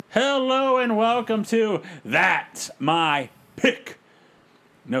Hello and welcome to That's My Pick,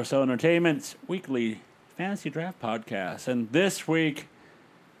 No So Entertainment's weekly fantasy draft podcast. And this week,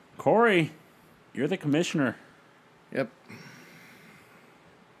 Corey, you're the commissioner. Yep.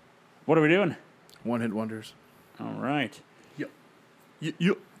 What are we doing? One-hit wonders. All right. Yep.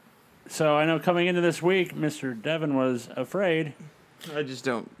 So I know coming into this week, Mr. Devin was afraid. I just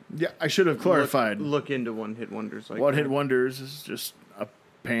don't Yeah, I should have clarified. look into one-hit wonders like One-hit that. wonders is just a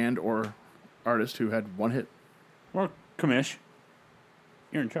band or artist who had one hit. Or commish.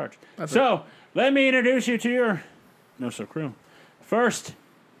 You're in charge. That's So let me introduce you to your No So crew. First,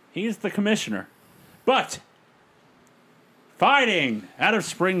 he's the commissioner. But fighting out of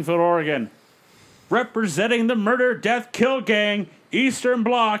Springfield, Oregon, representing the Murder, Death, Kill Gang, Eastern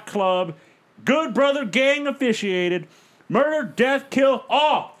Bloc Club, Good Brother Gang officiated, Murder, Death, Kill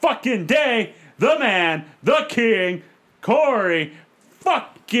all fucking day, the man, the king, Corey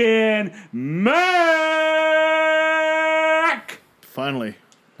fucking Mack! Finally,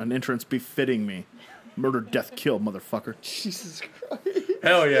 an entrance befitting me. Murder, death, kill, motherfucker. Jesus Christ.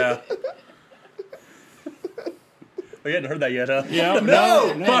 Hell yeah. Oh, you hadn't heard that yet, huh? Yeah,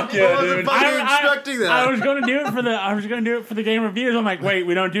 No! Fuck yeah, I wasn't dude. fucking expecting that. I was gonna do it for the game reviews. I'm like, wait,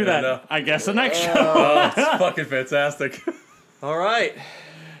 we don't do that. no. I guess the next show. Oh, it's fucking fantastic. All right.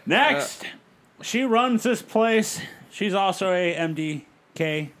 Next, she runs this place. She's also a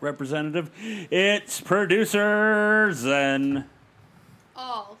MDK representative. It's producer Zen.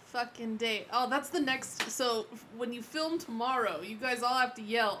 All fucking day. Oh, that's the next. So when you film tomorrow, you guys all have to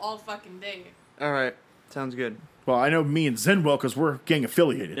yell all fucking day. All right. Sounds good. Well, I know me and Zen well because we're gang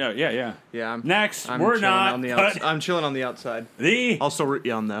affiliated. Yeah. Yeah, Next, I'm we're chilling not. on the but I'm chilling on the outside. the I'll still root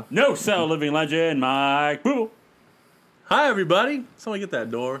you on though. No Cell living legend, Mike Booble. Hi, everybody. Someone get that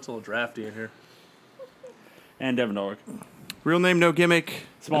door. It's a little drafty in here. And Devin Dork. Real name, no gimmick.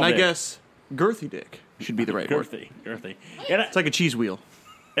 Small and dick. I guess girthy dick should be the right word. Girthy. It's like a cheese wheel.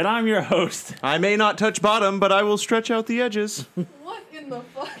 And I'm your host. I may not touch bottom, but I will stretch out the edges. What in the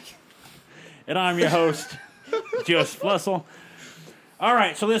fuck? And I'm your host, Joe Flessel. All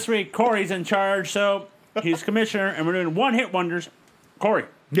right, so this week, Corey's in charge. So he's commissioner, and we're doing one-hit wonders. Corey,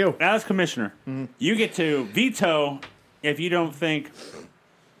 Yo. as commissioner, you get to veto if you don't think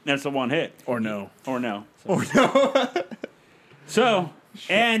that's a one-hit. Or no. Or no. So,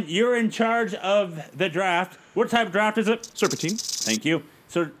 and you're in charge of the draft. What type of draft is it? Serpentine. Thank you.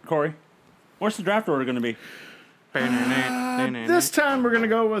 So, Corey, what's the draft order going to be? This time we're going to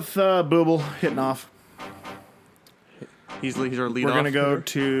go with Booble hitting off. He's our lead We're off. going to go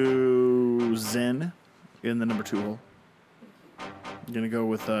to Zen in the number 2 hole. Going to go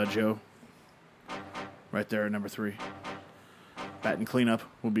with Joe right there at number 3. Batting cleanup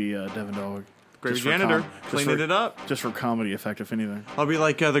will be Devin Dog. Great Just for janitor. just Cleaning for- it up. Just for comedy effect, if anything. I'll be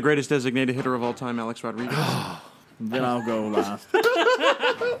like the greatest designated hitter of all time, Alex Rodriguez. Then I'll go last.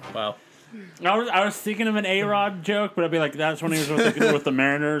 Wow. I was thinking of an A-Rod joke, but I'd be like, that's when he was with the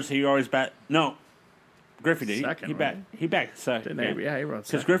Mariners. He always no. Griffey did. Second, He right? backed second. Yeah, he wrote Because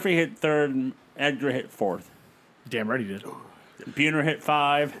second. Griffey hit third and Edgar hit fourth. Damn right he did. Buhner hit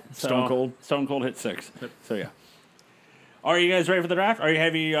 5. So Stone Cold hit 6. So, yeah. Are you guys ready for the draft?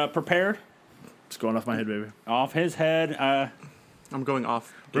 Have you prepared? It's going off my head, baby. Off his head. I'm going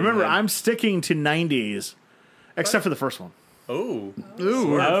off. Remember, I'm sticking to 90s, except for the first one. Oh.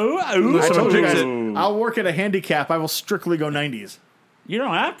 I told you guys, Ooh. I'll work at a handicap. I will strictly go 90s. You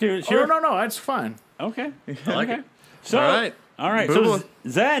don't have to. It's Oh, your... no, it's fine. Okay. I like okay. it. So, All right. So, Booble.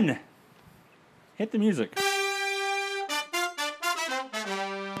 Zen, hit the music.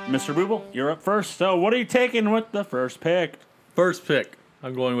 Mr. Booble, you're up first. So, what are you taking with the first pick? First pick,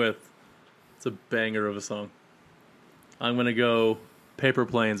 I'm going with. It's a banger of a song. I'm going to go Paper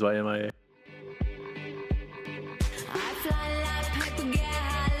Planes by MIA.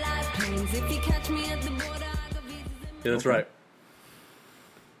 Yeah, that's right.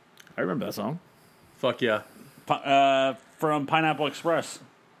 I remember that song. Fuck yeah. From Pineapple Express.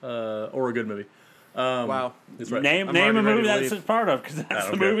 Or a good movie. Wow. That's right. Name I'm a already ready movie to that's leave. it's part of, because that's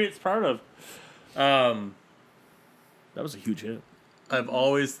the don't care. movie it's part of. That was a huge hit. I've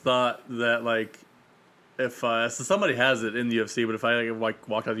always thought that, like, if so somebody has it in the UFC, but if I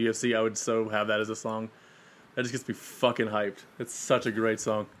walked out of the UFC, I would so have that as a song. That just gets me fucking hyped. It's such a great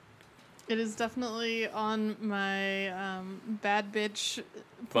song. It is definitely on my bad bitch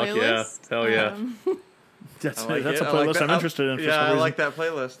Fuck yeah. playlist. Hell yeah. That's, I like that's it. a I like playlist that. I'm interested in for Yeah, some I reason. like that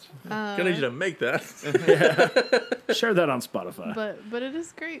playlist. Gonna need you to make that. Share that on Spotify. But it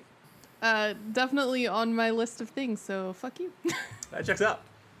is great. Definitely on my list of things, so fuck you. That checks out.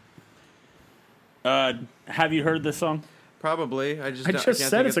 Have you heard this song? Probably. I just I don't- just can't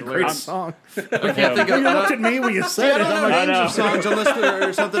said think it's a of the great lyrics. song. I can't think You of looked at me when you said it. I I'm don't like, know names know. of songs unless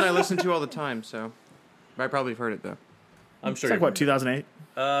they're something I listen to all the time. So I probably have heard it though. I'm it's sure. like what, 2008?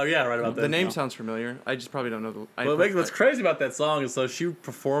 Yeah, right about that. The name sounds familiar. I just probably don't know the. What's crazy about that song is so she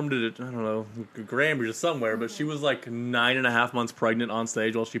performed it at, I don't know, Grammys or somewhere, but she was like 9.5 months pregnant on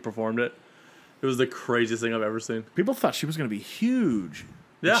stage while she performed it. It was the craziest thing I've ever seen. People thought she was going to be huge.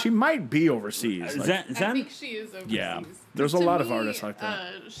 Yeah. She might be overseas. Like, I think she is overseas. Yeah. There's a To lot of me, artists like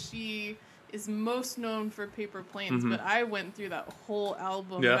that. She is most known for Paper Planes, but I went through that whole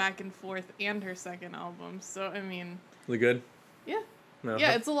album Yeah. back and forth and her second album. So, I mean, Is it good? yeah. No.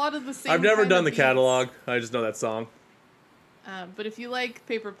 Yeah, it's a lot of the same. I've never kind done of the beats. catalog. I just know that song. But if you like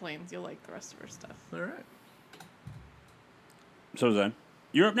Paper Planes, you'll like the rest of her stuff. All right. So Zen,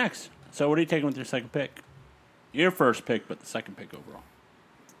 you're up next. So what are you taking with your second pick? Your first pick, but the second pick overall.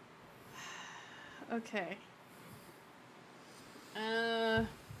 Okay.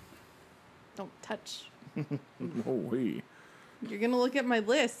 Don't touch. Oh, wee. You're gonna look at my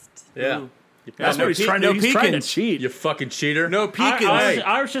list. Yeah. Ooh. That's no what he's peek- trying no to He's trying to peeking. cheat. You fucking cheater. No peeking.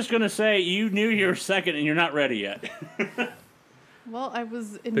 I was just gonna say you knew you were second and you're not ready yet. Well, I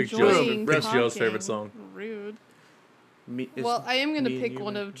was Pick enjoying Joe's talking. favorite song. Rude. Is Well, I am gonna me and pick you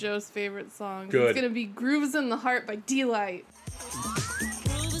one then? of Joe's favorite songs. Good. It's gonna be "Grooves in the Heart" by D-Light.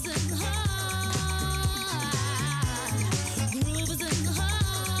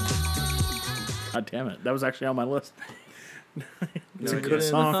 God damn it. That was actually on my list. It's a idea. good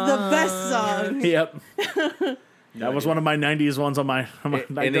song. The best song. Yep. That was one of my 90s ones on my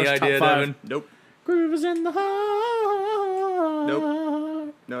Any those top idea, five. Devin? Nope. Grooves in the heart.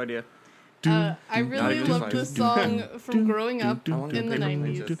 Nope. No idea. I really Not love even this fine. song from growing up I want in the Paper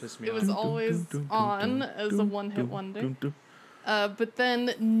Planes 90s. to piss me It was off. always on as a one-hit wonder. But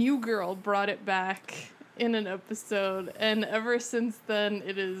then New Girl brought it back in an episode, and ever since then,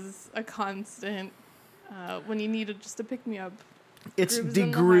 it is a constant when you need just to pick me up. It's Grooves De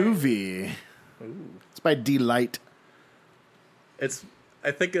in the Heart. Groovy. It's by Delight. I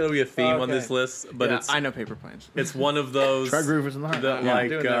think it'll be a theme on Okay. this list, but Yeah, it's I know Paper Planes. it's one of those Try Groove in the Heart. that Yeah, I'm like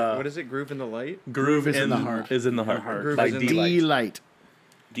doing that. What is it? Groove in the Light. groove is in in the heart. is in the heart, Heart. Groove by is in the D-Light. Delight.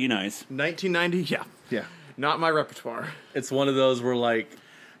 D nice. 1990. Yeah. Yeah. Not my repertoire. It's one of those where like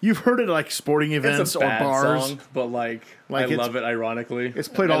You've heard it at like sporting events it's a or bad bars. song, but like Like, I it's- love it ironically. It's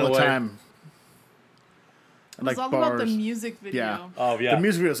played in all a the way. time. It was all about the music video. Yeah. Oh yeah, The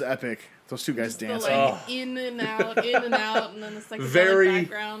music video is epic. Those two guys Just the, dancing. like, in and out, and then it's like very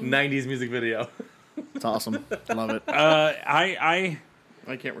background. 90s music video. It's awesome. Love it. I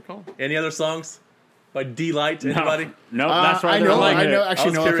I can't recall. Any other songs by D-Light? no, Anybody? no, that's why I they're know. like I know. it. Actually,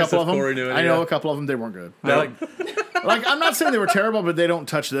 was know a curious couple if of Corey knew them. any, I know yeah. a couple of them. They weren't good. No. Like, I'm not saying they were terrible, but they don't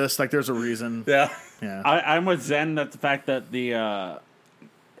touch this. Like, there's a reason. Yeah. Yeah. I'm with Zen that the fact that the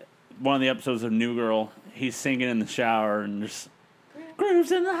one of the episodes of New Girl, he's singing in the shower and just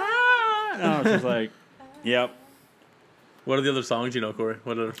grooves in the heart. And I was just like, yep. What are the other songs you know, Corey?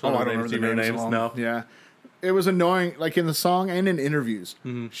 What other Oh, songs? I don't remember the Do you know names. of them. No. Yeah. It was annoying, like in the song and in interviews.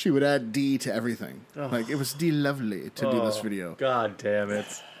 Mm-hmm. She would add D to everything. Like, it was D lovely to do this Oh, video. God damn it.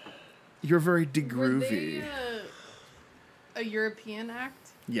 You're very de Were groovy. they a European act?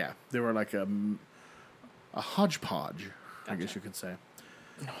 Yeah, they were like a hodgepodge, I guess you could say.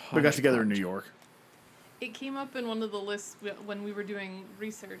 We got together in New York. It came up in one of the lists when we were doing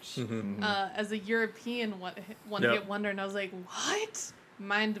research Mm-hmm. as a European one Yep. hit wonder, and I was like, "What?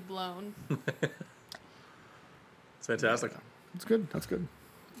 Mind blown!" It's fantastic. That's good. That's good.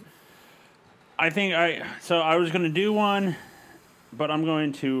 I think I was going to do one, but I'm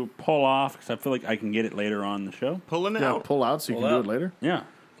going to pull off because I feel like I can get it later on in the show. Pulling Yeah, out. pull out so you Pull can out. do it later. Yeah.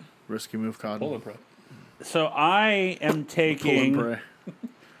 Risky move, Cotton. Pull and pray. So I am Pull and taking pray.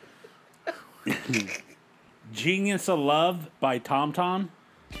 Genius of Love by Tom Tom.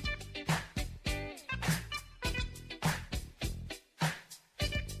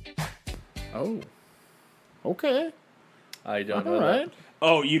 Oh. Okay. I don't know All that. right.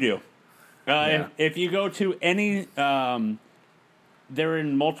 Oh, you do. Yeah. If you go to any, they're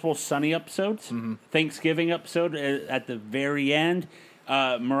in multiple Sunny episodes. Mm-hmm. Thanksgiving episode at the very end.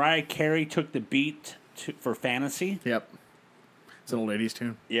 Mariah Carey took the beat for Fantasy. Yep. It's an old ladies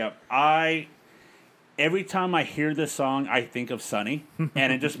tune. Yep. Every time I hear this song, I think of Sunny,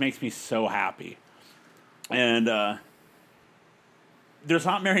 and it just makes me so happy. And there's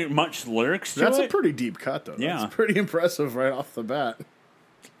not very much lyrics to That's it. a pretty deep cut, though. Yeah. That's pretty impressive right off the bat.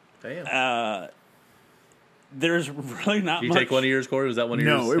 Damn. There's really not Do you much. take one of yours, Corey? Was that one of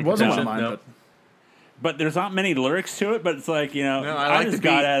yours? No, it wasn't one of contention? mine, No. But there's not many lyrics to it. But it's like, No, I like just the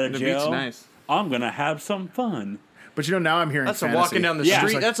got beat. out of The jail. beat's nice. I'm gonna have some fun. But now I'm hearing That's a fantasy. walking down the Yeah.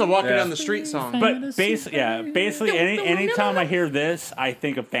 street. Like- That's a walking Yeah. down the street song. But basically, anytime I hear this, I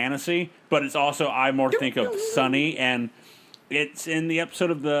think of fantasy. But it's also I more think of Sunny, and it's in the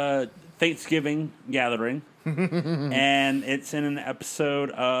episode of the Thanksgiving gathering, and it's in an episode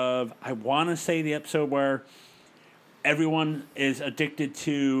of I want to say the episode where everyone is addicted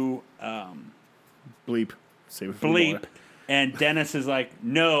to Bleep. Save it for the bleep, boy. and Dennis is like,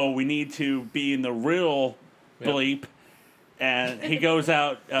 "No, we need to be in the real bleep," and he goes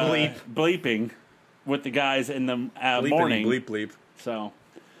out bleeping with the guys in the Bleepity morning. bleep bleep. So,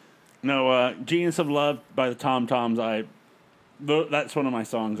 no, "Genius of Love" by the Tom Toms. That's one of my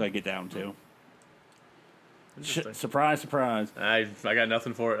songs I get down to. Interesting. Surprise, surprise! I got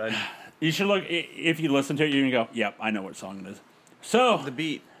nothing for it. You should look if you listen to it. You're gonna go, "Yep, I know what song it is." So The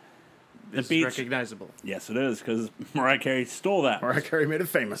beat the is beats, recognizable. yes, it is because Mariah Carey stole that. Mariah Carey made it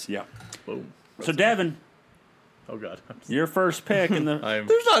famous. Yeah. Boom. So Devin, Oh god. your first pick in the. I'm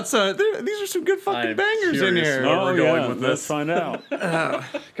There's not some. These are some good fucking I'm bangers in curious here. where we're going with let's this. find out. God,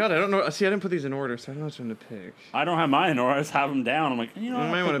 I don't know. See, I didn't put these in order, so I don't know which one to pick. I don't have mine, or I just have them down. I'm like, I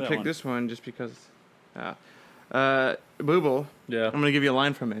might want to pick this one just because. Booble. Yeah. I'm gonna give you a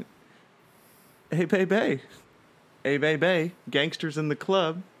line from it. Hey, baby. Hey, baby. Gangsters in the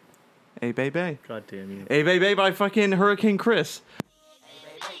club. Hey, baby. God damn you. Hey, baby by fucking Hurricane Chris.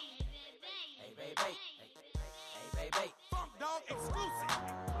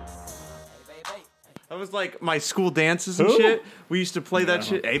 That was like my school dances and Who? shit. We used to play that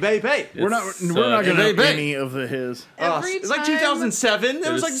shit. Hey, baby. We're not It's, going to Hey, know babe. any of his. Every It's like time 2007.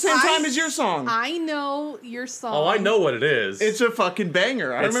 It was like the same I- time as your song. I know your song. Oh, I know what it is. It's a fucking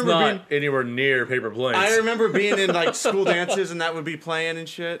banger. I It's remember not being. anywhere near Paper Planes. I remember being in like school dances and that would be playing and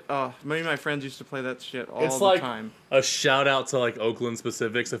shit. Oh, me and my friends used to play that shit all It's the like time. a shout out to like Oakland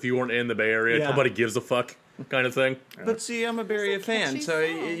specifics. If you weren't in the Bay Area, Yeah. nobody gives a fuck kind of thing. But see, I'm a Bay Area fan, catchy so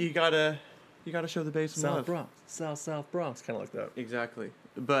song. you gotta show the bass some love. Bronx, South Bronx, kind of like that. Exactly.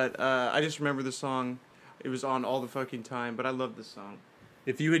 But I just remember the song. It was on all the fucking time. But I love this song.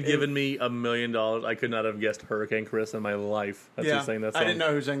 If you had given me $1 million, I could not have guessed Hurricane Chris in my life. That's who sang that song. I didn't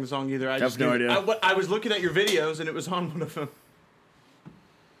know who sang the song either. I have just no knew- idea. I was looking at your videos and it was on one of them,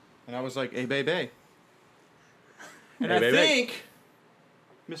 and I was like, "Hey, baby." And Hey, I baby. think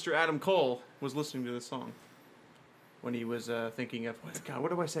Mr. Adam Cole was listening to this song when he was thinking of what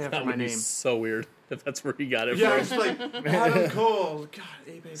do I say after That my would be name? so weird if that's where he got it Yeah, I from. was like Adam Cole. God,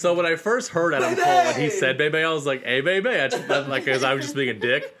 hey, baby. So when I first heard Adam Cole and he said "Baby," I was like, "Hey, baby," because I was just being a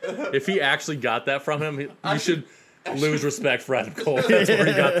dick. If he actually got that from him, you should lose respect for Adam Cole. That's where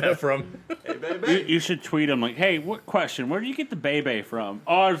he got that from. Hey, baby. You should tweet him like, "Hey, what question? Where do you get the Bebe from?"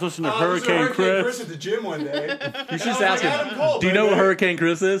 Oh, I was listening to I was at Hurricane Chris. at the gym one day. You should just I ask was like, Adam him. Cole, Do you know baby." what Hurricane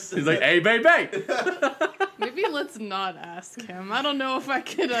Chris is? He's like, "Hey, baby." Maybe let's not ask him. I don't know if I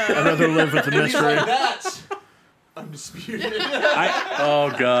could. I'd rather live with the mystery. That's undisputed.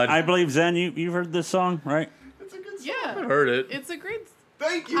 Oh God, I believe Zen. You've heard this song, right? It's a good song. Yeah, heard it. it's a great.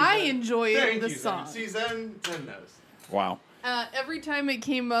 Thank you. I Zen. enjoy Thank the you, song. Zen. See, Zen knows. Wow. Every time it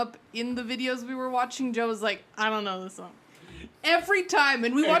came up in the videos we were watching, Joe was like, "I don't know this song." Every time,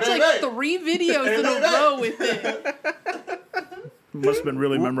 and we watched like baby. 3 videos in a baby. row with it. Must have been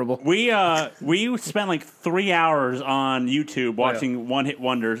really memorable. We spent like 3 hours on YouTube watching One Hit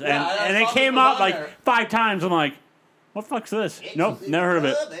Wonders, and I it saw came this up on like there. 5 times. I'm like, "What the fuck's this?" Nope, never heard of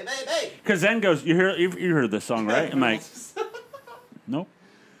it. Because Zen goes, "You heard this song, right?" I'm like, "Nope,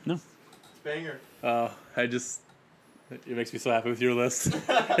 no." Banger. It makes me so happy with your list.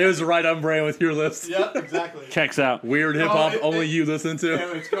 It was right on brand with your list. Yep, exactly. Checks out. Weird hip hop, it- only it- you listen to.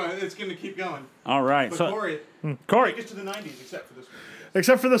 Yeah, it's going. It's going to keep going. All right, But so Corey, take us to the '90s, except for this one.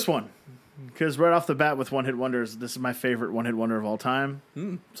 Except for this one. Because right off the bat with One Hit Wonders, this is my favorite One Hit Wonder of all time.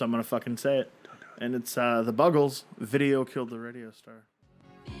 So I'm going to fucking say it. And it's the Buggles, Video Killed the Radio Star.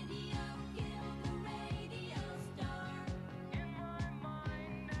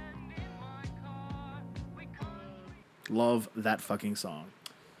 Love that fucking song.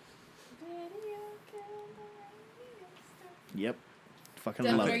 Yep. Fucking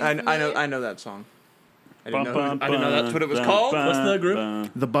Devin, love are it. you I familiar? know that song. I didn't know that's what it was called. What's the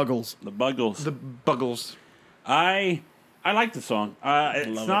group? The Buggles. The Buggles. The Buggles. I like the song. It's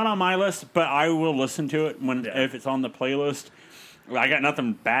love not it. on my list, but I will listen to it if it's on the playlist. I got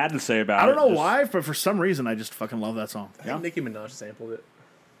nothing bad to say about it. I don't know Just- why, but for some reason, I just fucking love that song. I think Nicki Minaj sampled it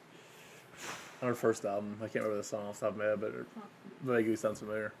on her first album. I can't remember the song off the top of my head, but it vaguely sounds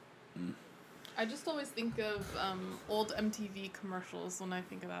familiar. I just always think of old MTV commercials when I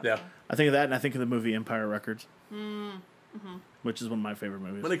think of that Yeah. song. I think of that, and I think of the movie Empire Records, which is one of my favorite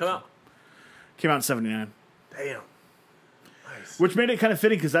movies. When they come out? Came out in '79. Damn. Nice. Which made it kind of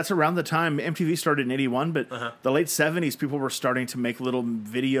fitting because that's around the time MTV started in '81, but the late '70s, people were starting to make little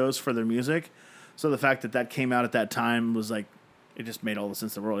videos for their music. So the fact that that came out at that time was like, it just made all the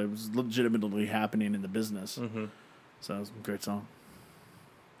sense in the world. It was legitimately happening in the business. So it was a great song.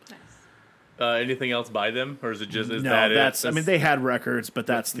 Nice. Anything else by them, or is it just is No, that that's. it? I mean, they had records, but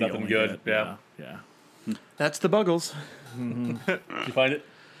that's the nothing only good, hit. yeah. Yeah. That's the Buggles. Did you find it?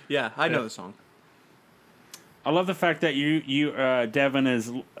 Yeah, I know the song. I love the fact that you Devin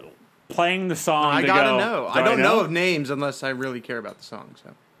is playing the song. I to gotta go, know. "Do I don't know of names unless I really care about the song.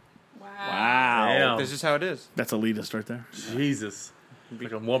 So Wow. Wow. Damn. this is how it is. That's elitist right there. Jesus.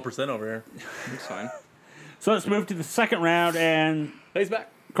 Like I'm 1% over here. It's fine. So let's move to the second round, and He's back.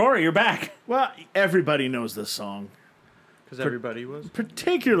 Corey, you're back. Well, everybody knows this song. Because everybody was.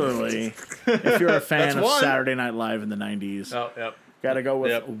 Particularly if you're a fan That's of one. Saturday Night Live in the 90s. Oh, yep. Gotta go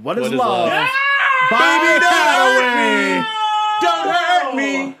with Yep. What is What Is Love? Love? By Hathaway. Don't hurt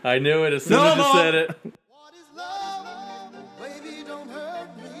me. I knew it as soon as you more. said it. What is love? Baby, don't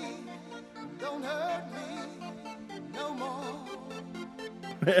hurt me. Don't hurt me no more.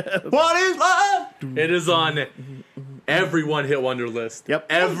 What is love? It is on every one hit wonder list. Yep.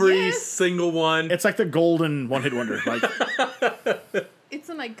 Every yes. single one. It's like the golden one-hit wonder. Like, It's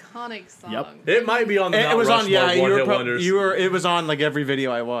an iconic song. Yep. It might be on the It Mount was on. Rushmore Yeah, of one hit wonders. It was on like every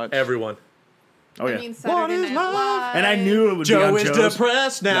video I watched. Everyone. oh yeah. I mean, Saturday is Night love? Live. And I knew it would be Joe on is Joe's.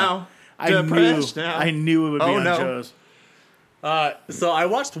 depressed now. I Depressed knew. now. I knew it would be Oh, on no. Joe's. So I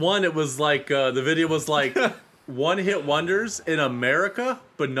watched one. It was like the video was like one hit wonders in America,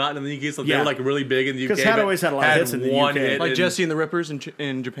 but not in the UK. So they Yeah. were like really big in the UK. 'Cause Hathaway's had a lot of hits in the one UK. hit Like in- Jesse and the Rippers in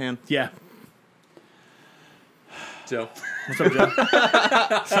Japan. Yeah. Joe. What's up,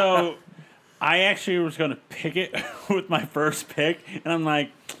 Joe? So I actually was going to pick it with my first pick, and I'm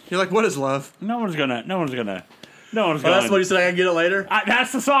like, You're like, what is love? no one's gonna. Oh, that's what you said. I can get it later.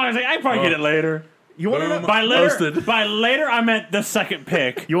 That's the song. I was like, I probably get it later. You want to Boom. know? By later, Roasted. by later, I meant the second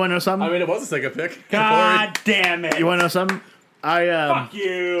pick. You want to know something? I mean, it was a second pick. God damn it! you want to know something? Fuck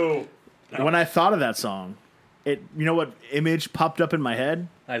you. When I thought of that song, you know what image popped up in my head?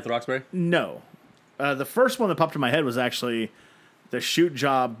 Hi, it's Roxbury. No. The first one that popped in my head was actually the shoot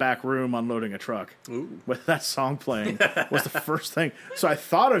job back room unloading a truck. Ooh. With that song playing was the first thing. So I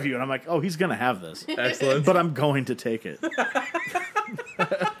thought of you, and I'm like, oh, he's going to have this. Excellent. But I'm going to take it.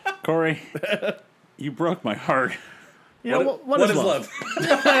 Corey, you broke my heart. You know, what is love?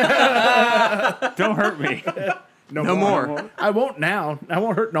 Don't hurt me. No more. I won't now. I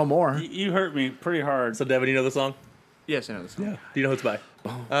won't hurt no more. You hurt me pretty hard. So, Devin, you know the song? Yes, I know this. Yeah. Do you know who it's by?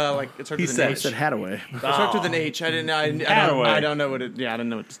 Like it starts He with said an I H. said Hathaway. It starts with an H. I Hathaway. don't know what it. Yeah, I don't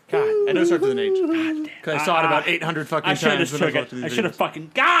know what. God, I know it starts with an H. Because I saw it about 800 fucking I should have times. just when took watching it. these I should have videos.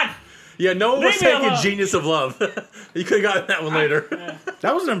 fucking. God! Yeah, no one was Leave me taking alone. Genius of Love. You could have gotten that one later.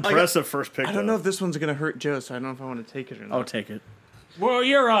 That was an impressive first pick. I don't know though. if this one's gonna hurt Joe, so I don't know if I want to take it or not. I'll take it. Well,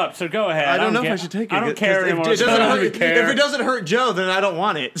 you're up, so go ahead. I don't know if get- I should take it. I don't care If anymore. it doesn't I don't hurt- even care. If it doesn't hurt Joe, then I don't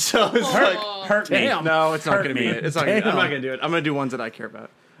want it. So it's like, hurt me. Damn. no, it's not Hurt going to be me. it. It's not. I'm Damn. not going to do it. I'm going to do ones that I care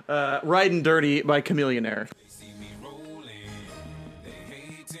about. Riding Dirty by Chameleon Air. See me rolling, they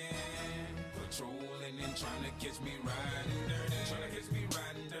hating, patrolling and trying to catch me riding dirty, trying to catch me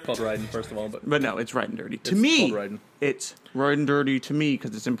riding dirty. Called Riding, first of all, but But no, it's Riding Dirty. To It's me, called Riding. it's Riding Dirty to me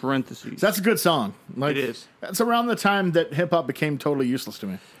because it's in parentheses. That's a good song. Like, It is. That's around the time that hip hop became totally useless to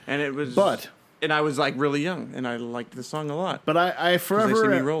me. And it was. But And I was like really young, and I liked the song a lot. I they forever see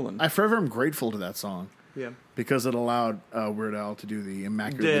me rolling. I forever am grateful to that song Yeah. because it allowed Weird Al to do the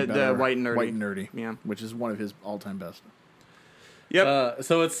immaculately The better White and Nerdy. White and Nerdy, Yeah. which is one of his all-time best. Yep.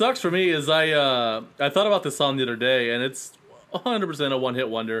 So it sucks for me is I thought about this song the other day, and it's 100% a one-hit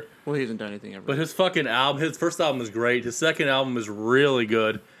wonder. Well, he hasn't done anything ever. But his fucking album, his first album is great. His second album is really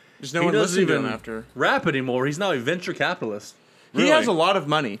good. There's no He one doesn't listening to even him after. rap anymore. He's now a venture capitalist. He has a lot of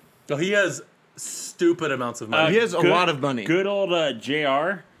money. So he has stupid amounts of money. He has a lot of money. Good old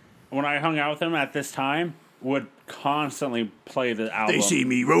JR, when I hung out with him at this time, would constantly play the album.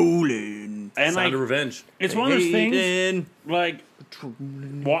 me rolling. and Sound like, of Revenge. it's one of those things, Hating. like,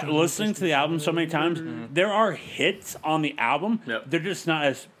 listening to the album so many times, there are hits on the album. Yep. They're just not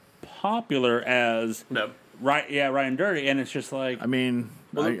as popular as No. Ryan Dirty, and it's just like, I mean,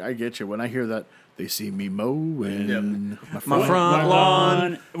 I get you. When I hear that, they see me mowing My front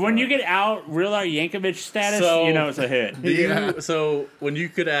lawn. when you get out Real Art Yankovic status, So- you know it's a hit. Do you, so when you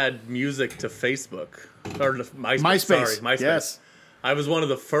could add music to Facebook or to MySpace, MySpace. Sorry, MySpace. Yes. I was one of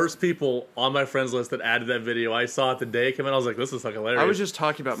the first people on my friends list that added that video. I saw it the day it came out. I was like, "This is fucking hilarious." I was just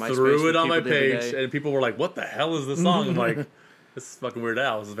talking about MySpace. threw with it on my people the other page, day. and people were like, "What the hell is this song?" I'm like, "This is fucking Weird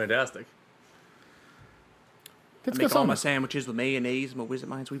Al. This is fantastic." It's a Make good all song. my sandwiches with mayonnaise. I'm a wizard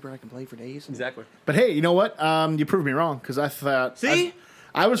minesweeper. I can play for days. Exactly. But hey, you know what? You proved me wrong because I thought. See?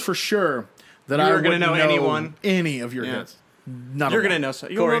 I was for sure that You I were wouldn't gonna know anyone. any of your Yeah. hits. None You're of gonna them. know.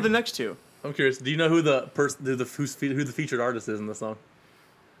 You'll Corey. know the next two. I'm curious. Do you know who the featured artist is in the song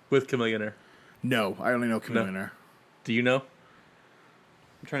with Chameleonaire? No, I only know Chameleonaire. Do you know?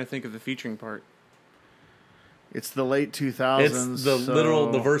 I'm trying to think of the featuring part. It's the late 2000s. It's the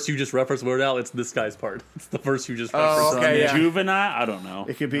so the verse you just referenced, Weird Al. It's this guy's part. It's the verse you just Oh, referenced. okay, yeah. Juvenile? I don't know.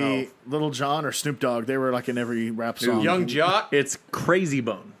 It could be Little John or Snoop Dogg. They were like in every rap song. Young Jock. It's Crazy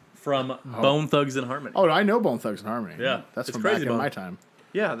Bone from Bone Thugs and Harmony. Oh, I know Bone Thugs and Harmony. Yeah, that's it's from Crazy back Bone. in my time.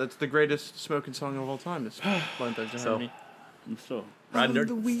 Yeah, that's the greatest smoking song of all time. This Bone Thugs and Harmony. I'm still Riding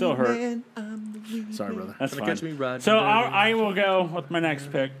Dirty. still hurt. Sorry, brother. That's Gonna fine. catch me riding So dirty. I will go with my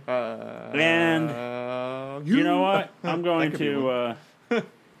next pick. And you know what? I'm going could be to.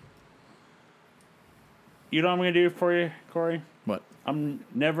 You know what I'm going to do for you, Corey? What? I'm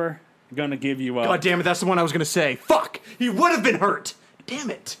never going to give you up. God damn it, that's the one I was gonna say. Fuck! He would have been hurt! Damn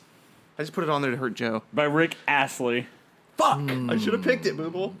it! I just put it on there to hurt Joe. By Rick Astley. Fuck! I should have picked it,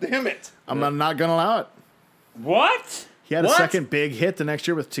 Booble. Damn it! I'm not gonna allow it. What? He had a What? second big hit the next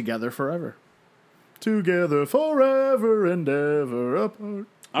year with "Together Forever." Together forever and ever apart.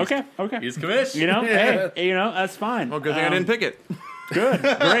 Okay. He's commish. You know, hey, you know, that's fine. Well, good thing I didn't pick it. Good,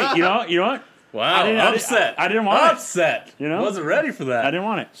 great. You know what? Wow, upset. I didn't want it. upset. You know? Wasn't ready for that. I didn't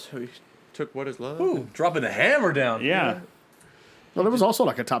want it. So he took What Is Love? Ooh, dropping the hammer down. Yeah. Well, it was also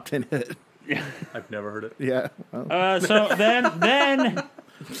like a top 10 hit. I've never heard it. Yeah. Well, So then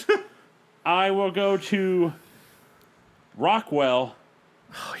I will go to Rockwell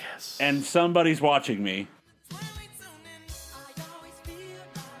oh yes. and Somebody's Watching Me.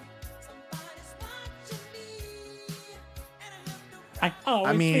 I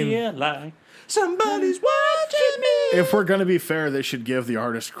always mean- feel like Somebody's watching me! If we're gonna be fair, they should give the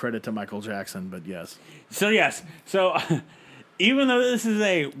artist credit to Michael Jackson. But yes, So yes, so even though this is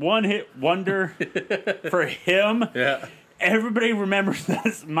a one-hit wonder for him, Yeah. everybody remembers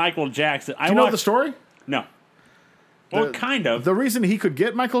that's Michael Jackson. you know the story? No. Well, kind of. The reason he could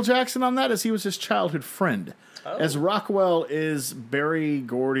get Michael Jackson on that is he was his childhood friend. Oh. As Rockwell is Barry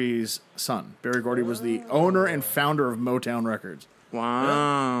Gordy's son. Barry Gordy was the owner and founder of Motown Records.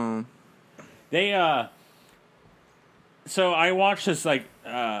 Wow. They so I watched this like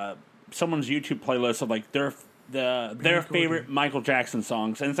someone's YouTube playlist of like their favorite Michael Jackson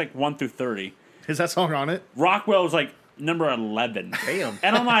songs, and it's like 1 through 30. Is that song on it? Rockwell was like number 11. Damn.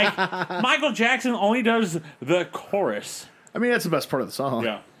 And I'm like, Michael Jackson only does the chorus. I mean, that's the best part of the song.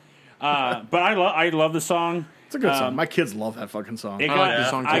 Yeah. But I love the song. It's a good song. My kids love that fucking song. It I got, like the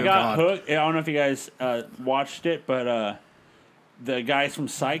song I too. got God. hooked. I don't know if you guys watched it, but the guys from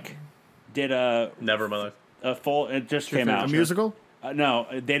Psych did a Never in my life. full. It just came A out. musical? No,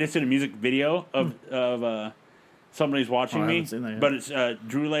 they just did a music video of Somebody's Watching Oh, I Me, haven't seen that yet. but it's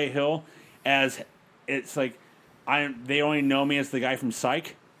Drew Lay Hill as it's like they only know me as the guy from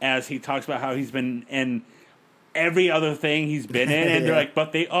Psych, as he talks about how he's been in every other thing he's been in, and they're like,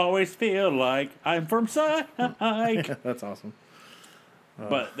 but they always feel like I'm from Psych. That's awesome.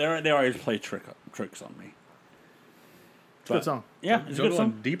 But they always play tricks on me. It's a good song. Yeah, it's a good Going song.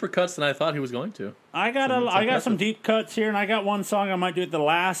 on deeper cuts than I thought he was going to. I got some deep cuts here, and I got one song I might do at the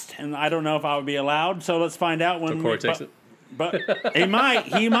last, and I don't know if I would be allowed. So let's find out when So Corey takes it. But he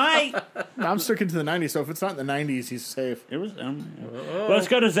might. I'm sticking to the 90s, so if it's not in the 90s, he's safe. It was. Let's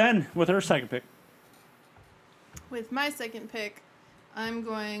go to Zen with her second pick. With my second pick, I'm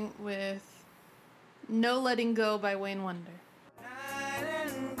going with No Letting Go by Wayne Wonder.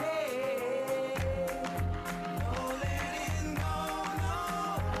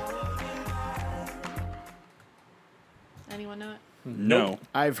 Anyone know it? No.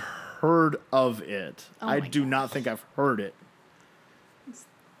 I've heard of it. Oh I my do not think I've heard it.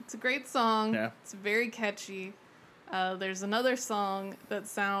 It's a great song. Yeah. It's very catchy. There's another song that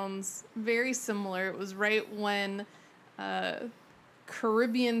sounds very similar. It was right when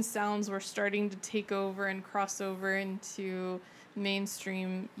Caribbean sounds were starting to take over and cross over into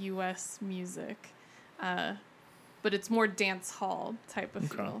mainstream U.S. music. But it's more dance hall type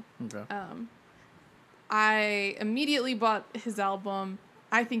of feel. Okay. I immediately bought his album.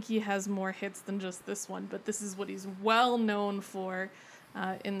 I think he has more hits than just this one, but this is what he's well known for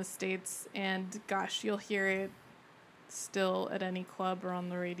in the States. And gosh, you'll hear it still at any club or on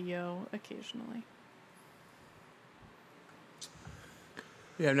the radio occasionally.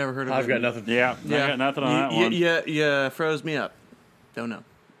 Yeah, I've never heard of it. I've got nothing. Yeah, I got nothing on that one. You froze me up. Don't know.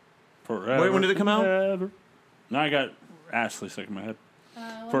 Forever. Wait, when did it come out? Forever. Now I got Ashley stuck in my head.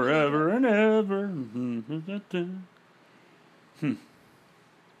 Forever and ever.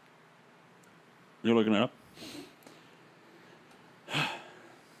 You're looking it up?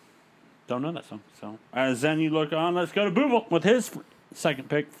 Don't know that song. So, as then you look on, let's go to Booble with his second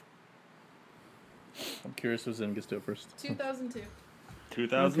pick. I'm curious if Zen gets to it first. 2002.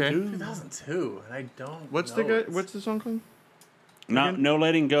 2002. 2002, and I don't. What's know the guy? it. What's the song called? No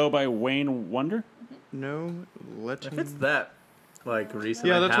Letting Go by Wayne Wonder. No, let If me. it's that like recent,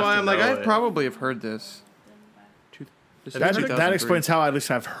 Yeah, I that's have why to I'm like, know I it. probably have heard this. This is That 2003. explains how at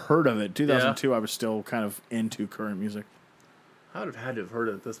least I've heard of it. 2002, I was still kind of into current music. I would have had to have heard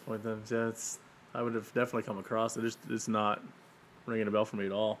it at this point. Then, yeah, I would have definitely come across it. It's not ringing a bell for me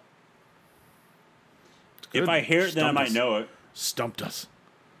at all. If I hear it, then I Stumped might us. know it. Stumped us.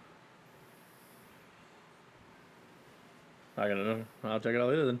 I gotta know. I'll check it out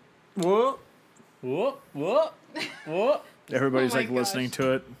later then. Whoa. What? Everybody's Oh my like listening gosh.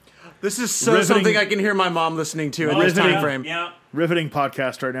 to it. This is so Riveting. something I can hear my mom listening to in this Riveting. time frame. Yeah. Riveting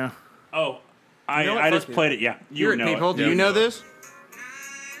podcast right now. Oh, I know what? just Fuck it. played it. Yeah. You Hear it, know people. it. Do Yeah. you know this?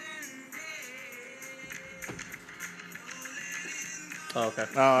 Oh, okay.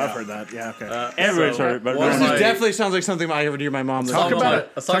 Oh, I've heard that. Yeah, okay. Everyone's heard it, but one of This my- definitely sounds like something I would hear my mom Talk listening on to. my-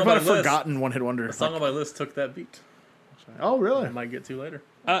 a song talk on about a my list. forgotten one-hit wonder. A song on my list took that beat. Oh, really? I might get to later.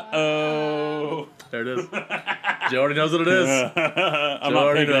 Uh-oh. There it is. Joe already knows what it is. I'm Joe not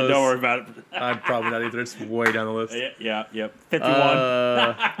already picking it. knows. Don't worry about it. I'm probably not either. It's way down the list. Yep.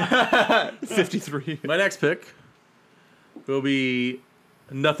 51. 53. My next pick will be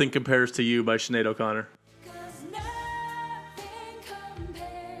 "Nothing Compares to You" by Sinead O'Connor. Cause nothing compares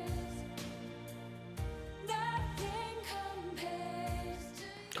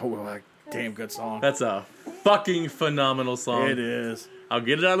to Oh, well, damn good song. That's a fucking phenomenal song. It is. I'll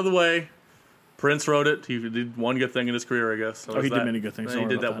get it out of the way. Prince wrote it. He did one good thing in his career, I guess. So he that's did that. many good things. He Don't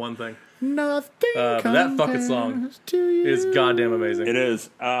worry did that about that. one thing. Nothing But that fucking song compares to you. is goddamn amazing. It is.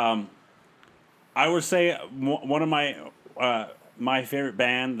 I would say one of my favorite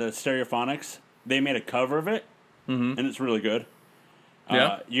band, the Stereophonics, they made a cover of it, and it's really good.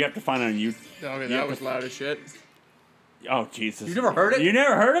 Yeah? You have to find it on YouTube. Okay, that was loud as shit. Oh, Jesus. You never heard it? You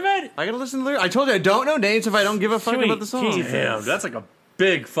never heard of it? I gotta listen to the lyrics. I told you I don't know names if I don't give a fuck Sweet about the song. Jesus. Damn, that's like a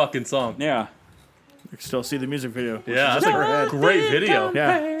big fucking song. Yeah. You can still see the music video. Yeah, that's a great video.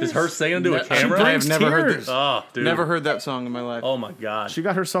 Yeah. Just her singing to a I camera. have never heard tears. this. Oh, dude. Never heard that song in my life. Oh my god. She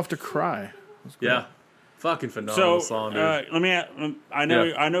got herself to cry. Yeah. Fucking phenomenal So, song, dude. let me. I know.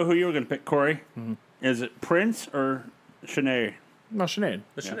 Yeah. I know who you were going to pick, Corey. Is it Prince or Sinead? No, Sinead.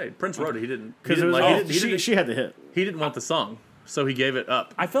 But Sinead, Prince wrote it. He didn't. He Because didn't, like, she had the hit. he didn't want the song, so he gave it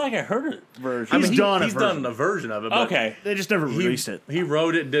up. I feel like I heard it version. I mean, He's done a he's version. done a version of it. But Okay. They just never released it. He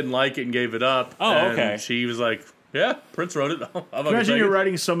wrote it, didn't like it, and gave it up. Oh, and okay. She was like, "Yeah, Prince wrote it. I'll fucking Imagine take you're it."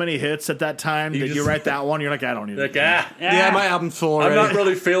 writing so many hits at that time that you just- write that one, you're like, I don't need Like, it. Yeah, my album's full I'm already. not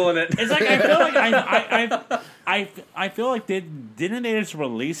really feeling it. It's like I feel like I feel like didn't they just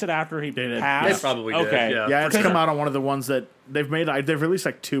release it after he did. passed? They probably did, Okay. yeah. Yeah, it's come out on one of the ones that they've made. They've released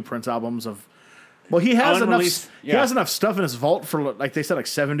like 2 Prince albums of. Well, he has Unreleased- enough. yeah. He has enough stuff in his vault for like they said, like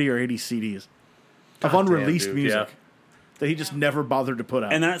 70 or 80 CDs of unreleased dude, music yeah. that he just never bothered to put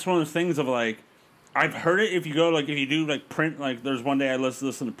out. And that's one of those things of like, I've heard it. If you go like if you do like print like there's one day I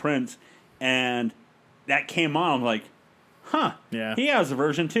listen to Prince, and that came on. I'm like, huh, Yeah. he has a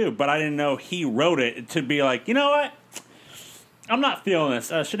version too. But I didn't know he wrote it to be like, you know what, I'm not feeling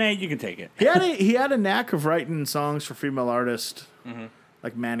this. Sinead, you can take it. he had a knack of writing songs for female artists,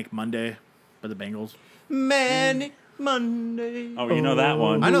 like Manic Monday by the Bengals. Manic Monday. Oh, you know that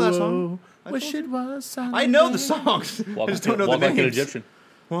one. I know that song. Wish it was Sunday. I know the songs. I Walk just don't know walk the like an names. Egyptian.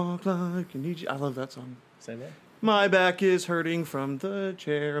 Walk like an Egyptian. I love that song. Same way. My back is hurting from the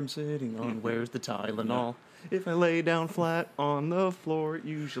chair I'm sitting on. Where's the Tylenol? If I lay down flat on the floor, it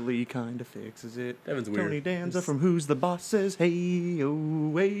usually kind of fixes it. Devin's weird. Tony Danza from Who's the Boss says, hey,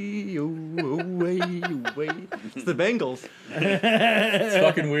 oh, hey, oh, oh, hey, oh, hey. It's the Bengals. It's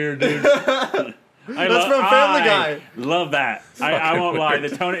fucking weird, dude. That's from Family Guy. Love that. I won't lie. The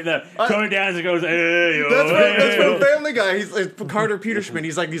Tony Danza goes. Hey, That's from Family Guy. It's Carter Peterschmidt.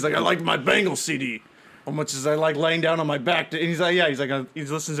 He's like, I like my Bengals CD. How much as I like laying down on my back. And he's like, he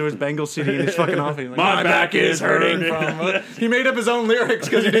listens to his Bengals CD and he's fucking off. He's like, My back is hurting from. He made up his own lyrics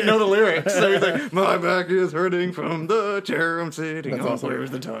because he didn't know the lyrics. So he's like, my back is hurting from the chair I'm sitting on. awesome. Where's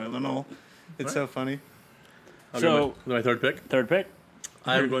the Tylenol? It's so funny. So My third pick. third pick.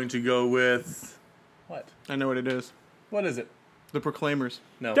 I'm going to go with what? I know what it is. What is it? The Proclaimers.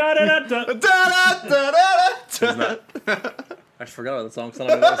 No, Da da da da. it's not. I just forgot about the song. It's not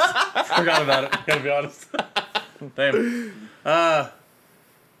on my list. Forgot about it. Gotta be honest. Damn.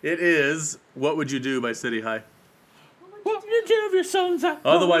 It is What Would You Do by City High. What would you do if your son's out?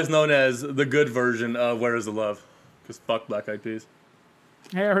 Otherwise known as the good version of Where Is the Love? Because fuck Black Eyed Peas.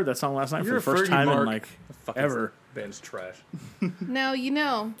 Hey, I heard that song last night You're for the a first Fergie, time in Mark. like Fucking ever. Band's trash. Now you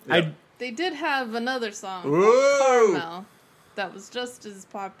know I they did have another song, Whoa! Carmel, that was just as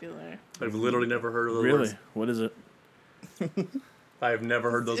popular. I've literally never heard of those really. words. What is it? I have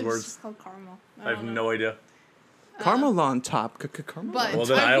never heard those It's words. just called Carmel. I have no idea. Caramel on top. Caramel. But Well,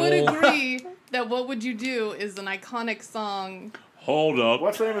 then I I would will- agree that What Would You Do is an iconic song. Hold up.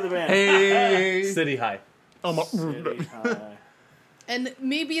 What's the name of the band? Hey. City High. And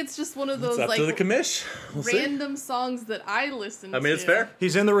maybe it's just one of those It's up like to the commish. We'll see. random songs that I listen to. I mean, it's fair.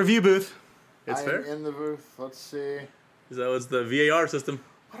 He's in the review booth. It's fair. in the booth. Let's see. So it's the VAR system.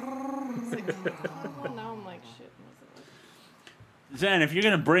 Now I'm like, shit. Zen, if you're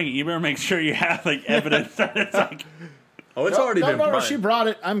gonna bring it, you better make sure you have like evidence that it's like. Oh, it's already been No, brought. she brought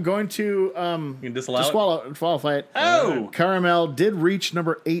it. I'm going to You can disallow it? disqualify it. Oh! Caramel did reach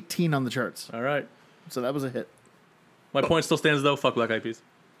number 18 on the charts, All right. so that was a hit. My point still stands though. Fuck Black Eyed Peas.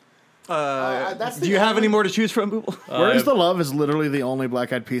 Do you have any more to choose from, Booble? Where is the Love is literally the only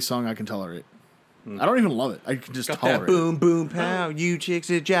Black Eyed Peas song I can tolerate. I don't even love it. I can just That tolerate it. boom boom pow. You chicks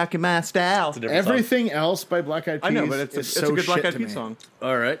are jacking my style. It's a different song. Everything else by Black Eyed Peas I know, but it's is a so good Black shit Eyed to Peas me. song.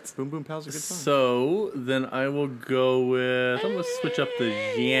 All right. Boom boom pow's a good song. So then I will go with. I'm gonna switch up the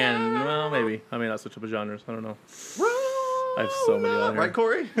genre. Well, maybe I may not switch up the genres. I don't know. I have so many on here. Right,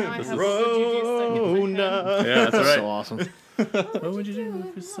 Corey? Now I have What Would You Do stuck in my head. Yeah, that's all right. So awesome. What would you do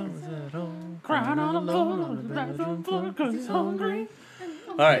if your son was at home? Crying on the floor, on the bathroom floor, 'cause he's hungry.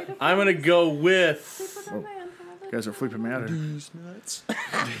 All right, I'm gonna go with. You guys are flipping me out here.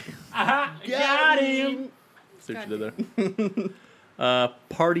 Got him. See what you did there.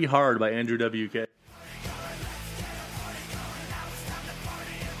 Party Hard by Andrew WK.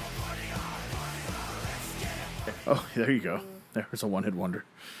 Oh, there you go. There's a one-hit wonder.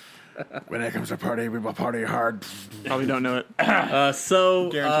 When it comes to party, we will party hard. Probably don't know it. So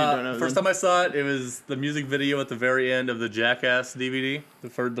Guaranteed don't know first then. time I saw it, it was the music video at the very end of the Jackass DVD, the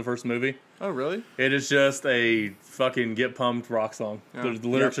first movie. Oh, really? It is just a fucking get pumped rock song. Yeah. The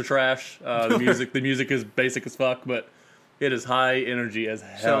lyrics are trash. The music is basic as fuck, but it is high energy as So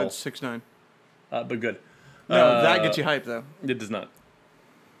hell. it's 6'9". But good. No, that gets you hyped, though. It does not.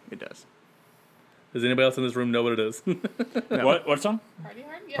 It does. Does anybody else in this room know what it is? What song? Party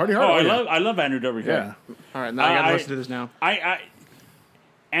Hard? Yeah. Party Oh, hard. I love Andrew WK. Yeah. All right, now I gotta I- listen to this now.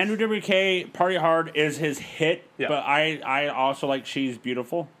 Andrew WK, Party Hard is his hit, Yeah. but I also like She's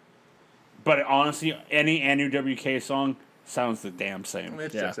Beautiful. But honestly, any Andrew WK song sounds the damn same.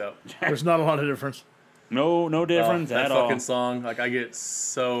 It Yeah. checks out. There's not a lot of difference. No difference that at fucking all. song, like I get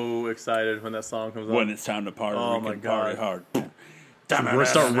so excited when that song comes on. When it's time to party, Oh we my can party God. hard. We're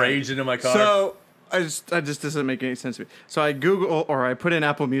start raging in my car. So I just doesn't make any sense to me. So I Google or I put in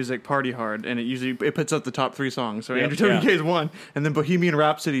Apple Music Party Hard, and it puts up the top 3 songs. So Yep. Andrew WK is 1, and then Bohemian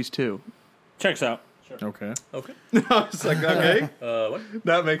Rhapsody's 2. Checks out. Okay. okay. I was like, okay, What?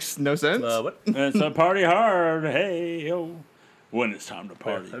 that makes no sense. What? It's a party hard, hey yo. When it's time to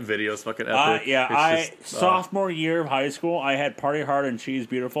party. That video's fucking epic. It's just, Sophomore year of high school, I had Party Hard and She's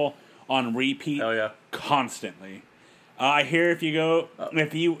Beautiful on repeat hell yeah. constantly. I hear if you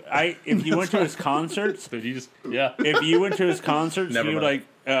went to his concerts, Dude, you just if you went to his concerts, Never he would mind.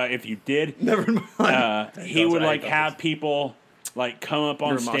 if you did, Never mind. he Those would are like hate have people like come up on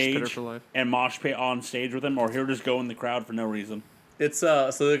You're a mosh pitter stage for life. and mosh pit on stage with him, or he'll just go in the crowd for no reason. It's so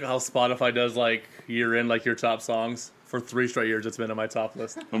like how Spotify does like year in like your top songs for 3 straight years. It's been on my top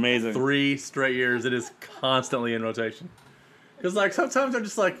list. Amazing. 3 straight years. It is constantly in rotation. Because like sometimes I'm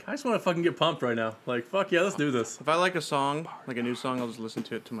just like I just want to fucking get pumped right now. Like fuck yeah, let's do this. If I like a song, like a new song, I'll just listen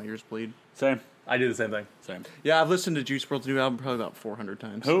to it till my ears bleed. Same. I do the same thing. Same. Yeah, I've listened to Juice WRLD's new album probably about 400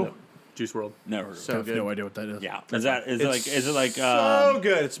 times. Who? Yep. Juice WRLD. Never. Heard of So I have good. no idea what that is. it. Yeah. Is it like so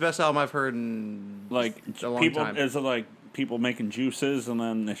good? It's the best album I've heard in like a long people? time. Is it like people making juices and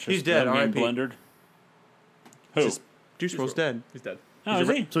then it's just He's dead, them getting R.I.P. blended? Who? Juice WRLD's dead. He's dead. Oh, is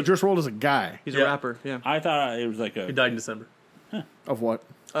he? So Juice WRLD is a guy. He's Yeah. a rapper. Yeah. I thought it was like He a. died in December. Of what?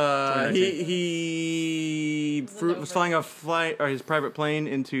 He was flying a flight or his private plane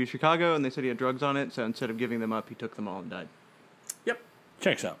into Chicago, and they said he had drugs on it. So instead of giving them up, he took them all and died. Yep.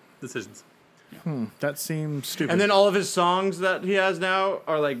 Checks out. Decisions. That seems stupid. And then all of his songs that he has now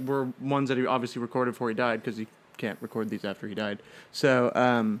were ones that he obviously recorded before he died because he can't record these after he died.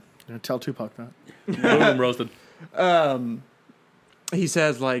 So Tell Tupac that. Boom, roasted. he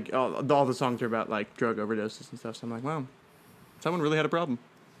says like all the songs are about like drug overdoses and stuff. So I'm like, wow, someone really had a problem.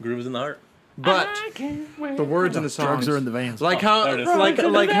 Groove is in the heart. But I can't wait. the words in the song, Drugs are in the veins. like how there it is.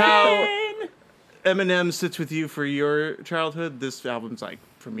 like how Eminem sits with you for your childhood. This album's like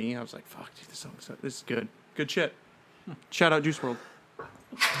for me. I was like, fuck, dude, this is good. Good shit. Shout out Juice WRLD.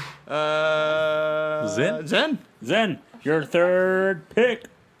 Zen? Zen. Zen, your third pick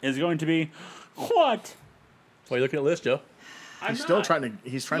is going to be what? Why are you looking at list, Joe? He's still trying to.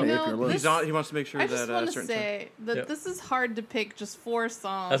 He's trying to You ape your know, list. He's on. He wants to make sure I just that want to certain. say that Yep. this is hard to pick just 4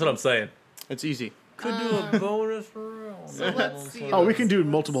 songs. That's what I'm saying. It's easy. Could do a bonus for real. So let's see. Oh, we can do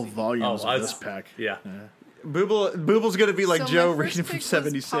multiple volumes Oh, of I- this pack. Yeah. Booble's gonna be like So Joe my first reading pick from was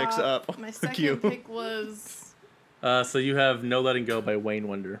 76 Pop. up. My Fuck you. second pick was So you have No Letting Go by Wayne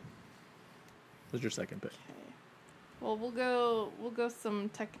Wonder. What's your second pick? well, we'll go some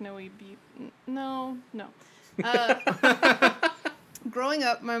techno-y beat. No. Growing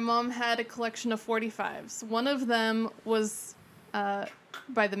up, my mom had a collection of 45s. One of them was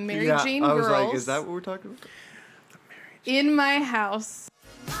by the Mary Jane I was Girls. like, is that what we're talking about? In My House.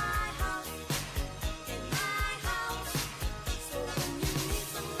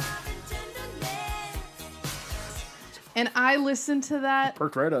 And I listened to that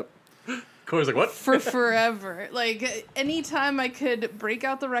Perked right up. Corey's like, what? for forever. Like, anytime I could break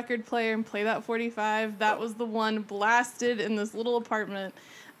out the record player and play that 45, that was the one blasted in this little apartment.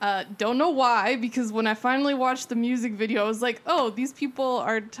 Don't know why, because when I finally watched the music video, I was like, oh, these people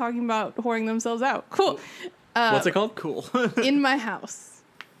are talking about whoring themselves out. Cool. What's it called? Cool. In My House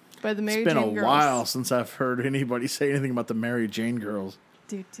by the Mary It's been Jane a Girls. while since I've heard anybody say anything about the Mary Jane Girls.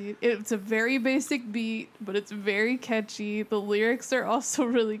 Dude. It's a very basic beat, but it's very catchy. The lyrics are also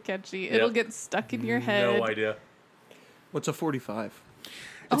really catchy. It'll Yep. get stuck in your head. No idea. What's a 45? It's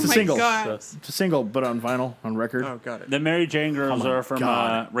oh a my single. God. Sus. It's a single, but on vinyl, on record. Oh, got it. The Mary Jane Girls Oh my are from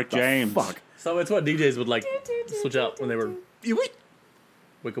God. Rick The James. Fuck. So it's what DJs would like switch out when they were wicka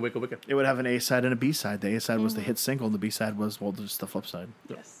wicka wicka. It would have an A side and a B side. The A side was the hit single, and the B side was, well, just the flip side.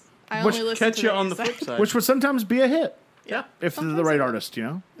 Yes. I Which only listen Catch to you the on the A-side. flip side. Which would sometimes be a hit, Yeah. if they're the Sometimes right it- artist, you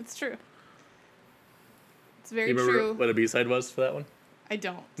know? It's true. It's very You remember true. what a B-side was for that one? I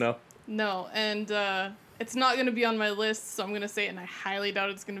don't. No? No, and it's not going to be on my list, so I'm going to say it, and I highly doubt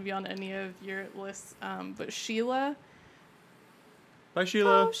it's going to be on any of your lists. But Sheila. Bye,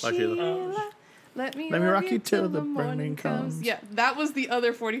 Sheila. Oh, Sheila. Let me rock you till the morning comes. Yeah, that was the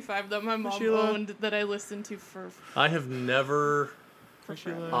other 45 that my mom Sheila. owned that I listened to for I have never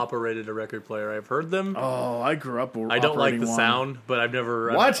forever. operated a record player. I've heard them. Oh, I grew up I don't like operating the one. sound, but I've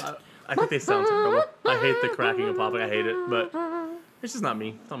never... What? I think they sound terrible. I hate the cracking and popping. I hate it, but it's just not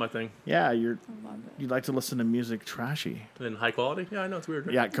me. It's not my thing. Yeah, you love it. like to listen to music trashy. And high quality? Yeah, I know, it's weird.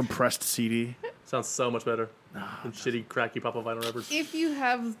 Right? Yeah, compressed CD. Sounds so much better than shitty, cracky pop-up vinyl rappers. If you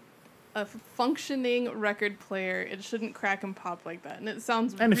have a functioning record player, it shouldn't crack and pop like that. And it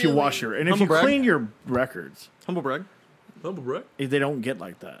sounds And if you wash your, and if Humble you brag. clean your records, Humble brag. Humble brag. they don't get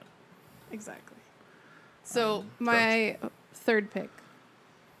like that. Exactly. So, my third pick.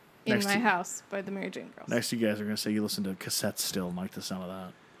 In Next My to- House by the Mary Jane Girls. Next, you guys are gonna say you listen to cassettes still and like the sound of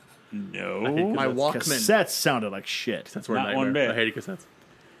that. No. My Walkman. Cassettes sounded like shit. That's where Not a one nightmare. bit. I hated cassettes.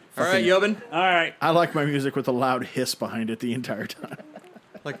 All right, Yobin. All right. I like my music with a loud hiss behind it the entire time.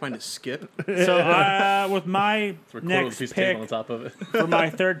 Like mine to skip. So with my Record with a next piece of tape on pick, the top of it. for my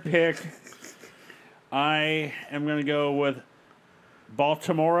third pick, I am going to go with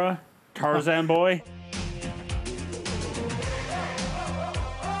Baltimore, Tarzan Boy.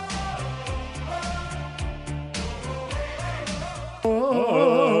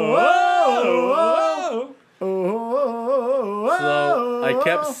 So I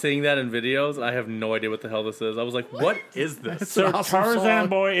kept seeing that in videos, and I have no idea what the hell this is. I was like, "What is this?" So an awesome Tarzan song.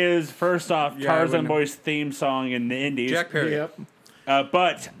 Boy is, first off, Yeah, I Tarzan wouldn't- Boy's theme song in the Indies. Jack Perry. Yep.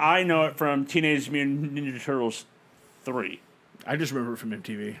 But I know it from Teenage Mutant Ninja Turtles 3. I just remember it from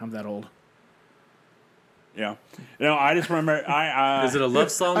MTV. I'm that old. Yeah. No, I just remember. Is it a love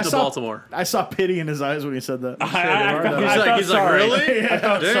song I to saw- Baltimore? I saw pity in his eyes when he said that. He's like, felt sorry. really? I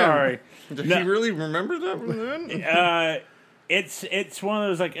felt Damn. sorry. Did No. he really remember that one then? It's one of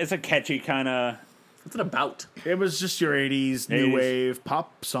those, like, it's a catchy kind of, What's it about? It was just your 80s new 80s. wave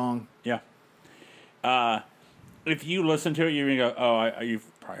pop song. yeah. If you listen to it, you're gonna go, oh, you've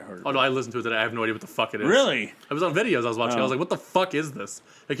probably heard of Oh it. no, I listened to it today. I have no idea what the fuck it is. Really? I was on videos I was watching. I Oh. was like, "What the fuck is this?"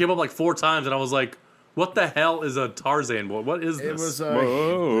 It came up like 4 times, and I was like, "What the hell is a Tarzan boy? What is this?" It was it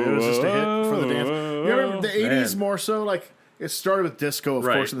was just a hit for the dance. You remember the 80s Man. more so? Like, it started with disco, of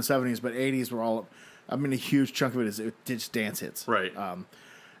Right. course, in the 70s, but 80s were all, I mean, a huge chunk of it is just dance hits. right.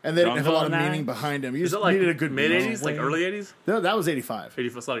 And they didn't have a lot of Jungle meaning Nights. behind them. You is just it like needed a good mid beat. '80s, like early '80s? No, that was 85.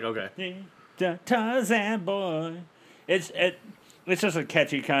 '80s, like okay. Tarzan Boy. it's just a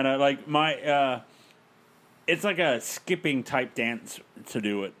catchy kind of like it's like a skipping type dance to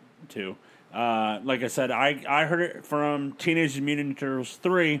do it to. Like I said, I heard it from Teenage Mutant Ninja Turtles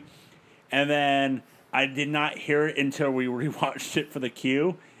 3, and then I did not hear it until we rewatched it for the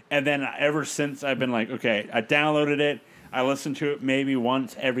queue. And then ever since, I've been like, okay, I downloaded it. I listen to it maybe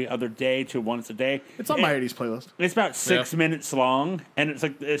once every other day to once a day. It's on my 80s playlist. It's about 6 minutes long, and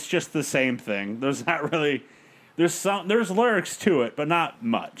it's just the same thing. There's not really there's lyrics to it, but not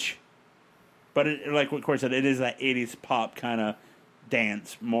much. But it, like what Corey said, it is that 80s pop kind of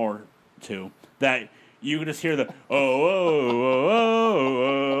dance more to that. You can just hear the oh oh oh oh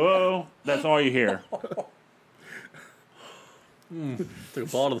oh oh. That's all you hear. Took a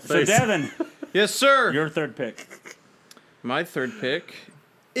ball to the So face. Yes, Devin, sir. your third pick. My third pick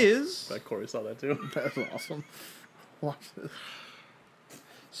is That Corey saw that too. That's awesome. Watch this.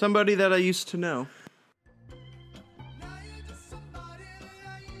 somebody that I used to know.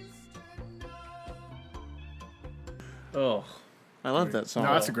 Oh, I love that song.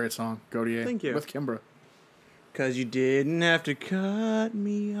 No, that's a great song. Godier. Thank you. With Kimbra. Cause you didn't have to cut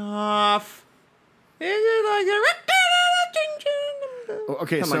me off. Is it like a Oh,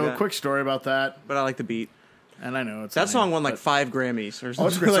 okay, Something so like that. quick story about that. But I like the beat. And I know it's That lame, song won like but- 5 Grammys or Oh, it's a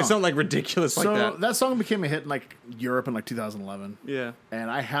something, great like song. something like ridiculous So like that. song became a hit in like Europe in like 2011. Yeah.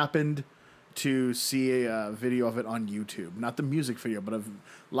 And I happened to see a video of it on YouTube. Not the music video, but a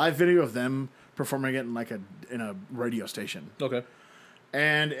live video of them performing it in like in a radio station. okay.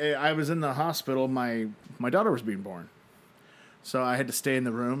 And I was in the hospital. My daughter was being born, so I had to stay in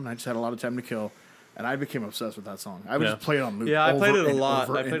the room. And I just had a lot of time to kill, and I became obsessed with that song. I would Yeah. just play it on loop. Yeah, I played over it a and lot.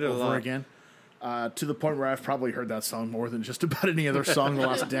 over I played and it a over lot. again. To the point where I've probably heard that song more than just about any other song in the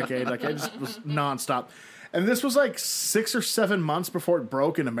last decade. Like I just was nonstop. And this was like 6 or 7 months before it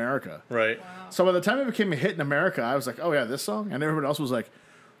broke in America. Right. So by the time it became a hit in America, I was like, "Oh yeah, this song," and everyone else was like,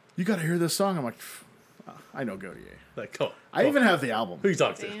 "You got to hear this song." I'm like, "I know Godier." Like, come on. I even have the album. Who you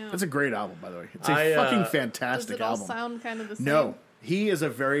talking to? Damn. It's a great album, by the way. It's a I, fucking Does fantastic it all album. sound kind of the same? No, he is a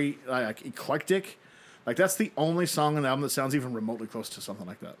very like eclectic. Like that's the only song on the album that sounds even remotely close to something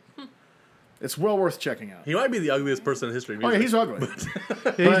like that. It's well worth checking out. He might be the ugliest person in history. Of Oh yeah, music. he's ugly,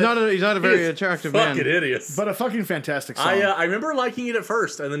 Yeah, he's not a very attractive man. Fucking idiots. but a fucking fantastic song. I remember liking it at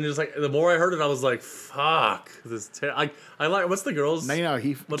first, and then just like the more I heard it, I was like, "Fuck, this." I like. What's the girl's? Now you know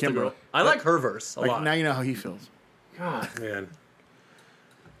he. What's Kimber. the girl? I like her verse a Like lot. now you know how he feels. God, man.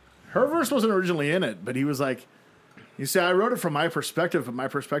 Her verse wasn't originally in it, but he was like, "You see, I wrote it from my perspective, but my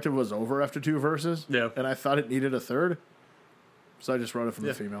perspective was over after 2 verses. Yeah. and I thought it needed a third, so I just wrote it from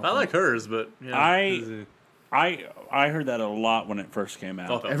the female. I like hers, but yeah. I heard that a lot when it first came out.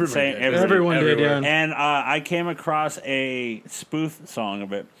 Oh, everybody Saying did. Everyone did, yeah. And I came across a spoof song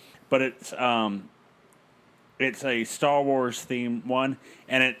of it, but it's a Star Wars themed one,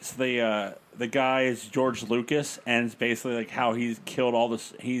 and it's the guy is George Lucas, and it's basically like how he's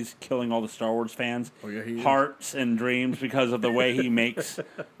killing all the Star Wars fans yeah, he is. hearts and dreams because of the way he makes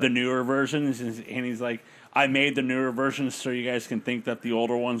the newer versions, and he's like, I made the newer versions so you guys can think that the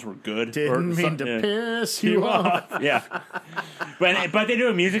older ones were good. Didn't mean to piss you off. Yeah, but they do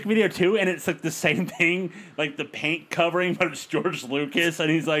a music video too, and it's like the same thing, like the paint covering, but it's George Lucas, and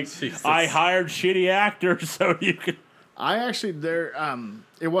he's like, Jesus. I hired shitty actors so you could. I actually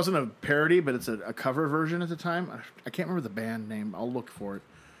it wasn't a parody, but it's a cover version at the time. I can't remember the band name. I'll look for it.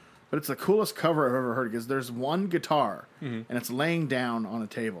 But it's the coolest cover I've ever heard because there's one guitar and it's laying down on a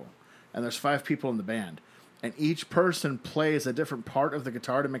table, and there's 5 people in the band, and each person plays a different part of the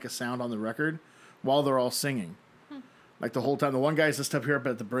guitar to make a sound on the record while they're all singing. Like the whole time, the one guy's just up here up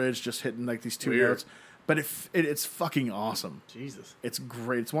at the bridge, just hitting like these 2 Weird. notes. But it's fucking awesome. Jesus. It's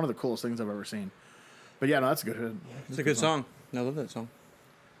great. It's one of the coolest things I've ever seen. But yeah, no, that's a good hit. It's a good song. I love that song.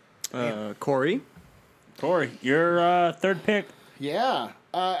 Corey? Corey, your third pick. Yeah.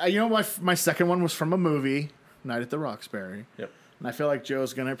 You know, my second one was from a movie, Night at the Roxbury. Yep. And I feel like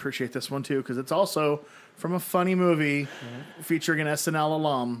Joe's going to appreciate this one, too, because it's also from a funny movie featuring an SNL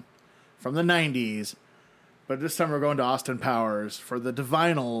alum from the 90s. But this time we're going to Austin Powers for the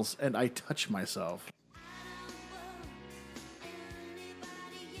Divinals and I Touch Myself.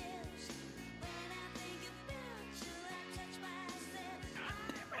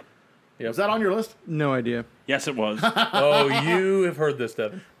 Was that on your list? No idea. Yes, it was. Oh, you have heard this,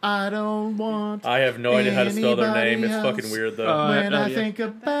 Devin. I don't want I have no idea how to spell their Anybody name. It's else? fucking weird, though. when I yeah. think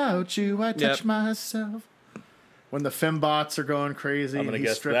about you, I touch Yep. myself. When the fembots are going crazy I'm and gonna he's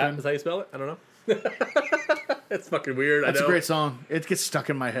guess stripping. that. Is that how you spell it? I don't know. It's fucking weird. That's I a know. great song. It gets stuck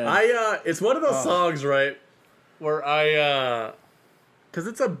in my head. It's one of those songs, right, where because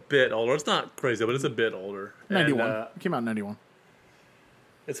it's a bit older. It's not crazy, but it's a bit older. 91. And, It came out in 91.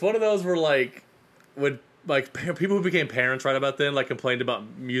 It's one of those where like would like people who became parents right about then like complained about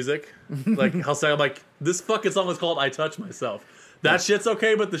music, like how sad. I'm like, this fucking song is called "I Touch Myself." That shit's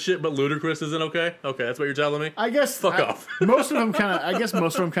okay, but Ludacris isn't okay. Okay, that's what you're telling me. I guess Fuck off. Most of them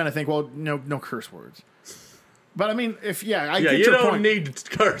kind of think, well, no curse words. But I mean, I Yeah, get you your don't point. need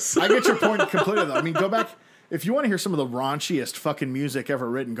to curse. I get your point completely. Though. I mean, go back if you want to hear some of the raunchiest fucking music ever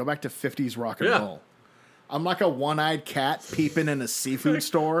written. Go back to 50s rock and Yeah. roll. I'm like a one-eyed cat peeping in a seafood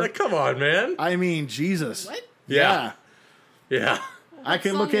store. Like, come on, man. I mean, Jesus. What? Yeah. Yeah, I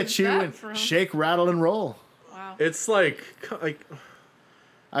can song look at is you that and from? shake, rattle, and roll. Wow. it's like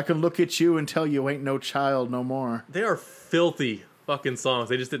I can look at you and tell you ain't no child no more. they are filthy fucking songs.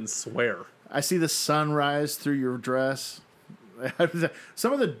 They just didn't swear. I see the sun rise through your dress.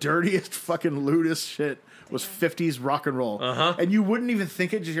 Some of the dirtiest fucking lewdest shit was 50s rock and roll. Uh-huh. And you wouldn't even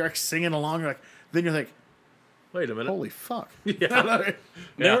think it, just you're like singing along, then you're like, Wait a minute. holy fuck. Yeah.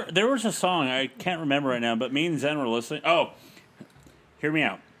 There was a song, I can't remember right now, but me and Zen were listening. Oh, hear me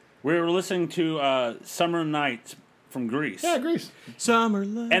out. We were listening to Summer Nights from Greece. Yeah, Grease. Summer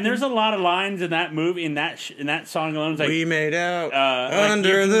love. And there's a lot of lines in that movie, in that song alone. It's like, We made out like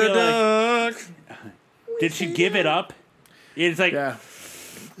under you the feel like- duck. did she give it up? It's like, Yeah.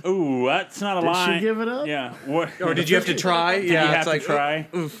 ooh, that's not a Did line. she give it up? Yeah. What, Or did you have to try? Did Yeah, you have it's to like try?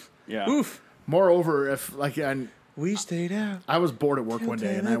 Oof, Yeah. oof. Moreover, if like We stayed out. I was bored at work one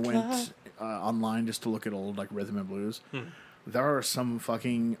day and I 10 o'clock. went online just to look at old like rhythm and blues. There are some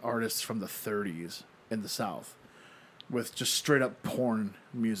fucking artists from the 30s in the South with just straight up porn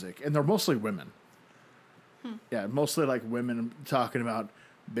music, and they're mostly women. Yeah, mostly like women talking about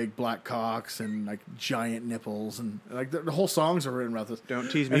big black cocks and like giant nipples, and like the whole songs are written about this. Don't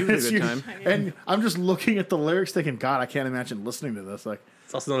tease me with a good time. And I'm just looking at the lyrics, thinking, God, I can't imagine listening to this. Like,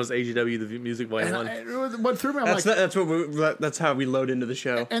 It's also known as AGW, the music and violin. what threw me, I'm That's like, that's how we load into the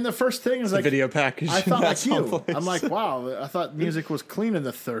show. and the first thing is The like video package. I thought like That's you. someplace. I'm like, wow. I thought music was clean in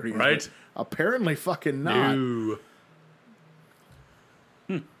the 30s, Right. but apparently, fucking not. Ooh.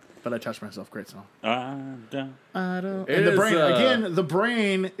 But I touched myself. Great song. Done. I don't. It And the is, brain again. The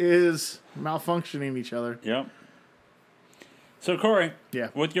brain is malfunctioning each other. Yep. So, Corey, Yeah.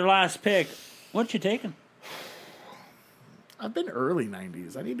 with your last pick, what you taking? I've been early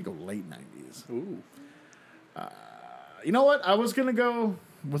 90s. I need to go late 90s. Ooh. You know what? I was gonna go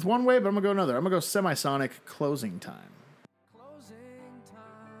with one way, but I'm gonna go another. I'm gonna go Semisonic Closing Time. Closing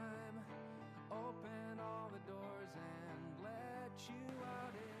time. Open all the doors and let you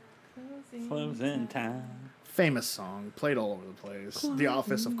out in. Closing time. Famous song, played all over the place. The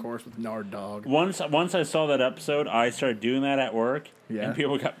Office, of course, with Nard Dog. Once I saw that episode, I started doing that at work, Yeah. and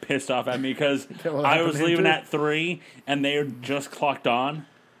people got pissed off at me because What I happened was to him leaving too? at 3, and they were just clocked on.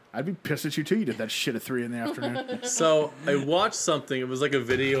 I'd be pissed at you too. You did that shit at 3 in the afternoon. So I watched something. It was like a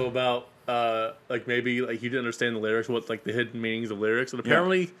video about like maybe like you didn't understand the lyrics, what like the hidden meanings of lyrics, and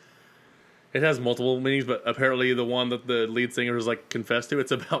apparently it has multiple meanings. But apparently the one that the lead singer was like confessed to,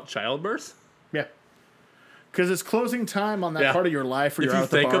 it's about childbirth. Yeah. Because it's closing time on that Yeah. part of your life where If you're you out at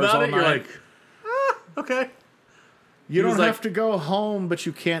the think bars about all it, you're night. like, okay. You he was don't like- have to go home, but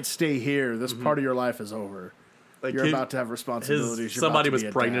you can't stay here. This part of your life is over. Like You're his- about to have responsibilities. You're somebody about was to be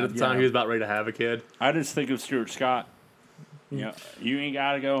a pregnant dad. at the time. Yeah. He was about ready to have a kid. I just think of Stuart Scott. Yeah, you ain't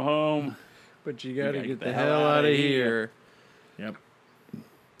got to go home. But you gotta gotta get the hell out of here. Yep.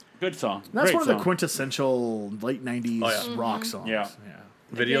 Good song. That's Great one of song. the quintessential late 90s Oh, yeah. rock songs. Yeah.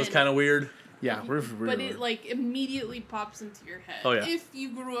 Video's Again. kind of weird. Yeah. We're But it like immediately pops into your head. Oh, yeah. If you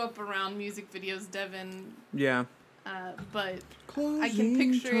grew up around music videos, Devin, Yeah. but I can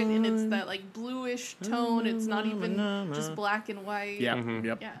picture it, and it's that like bluish tone. It's not even just black and white. Yeah. Mm-hmm.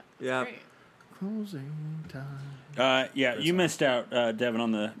 Yep. Yeah. It's Yeah. great. Closing time. Yeah, you missed out, Devin,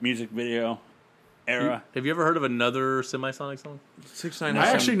 on the music video era. Have you ever heard of another Semisonic song? 6ix9ine. I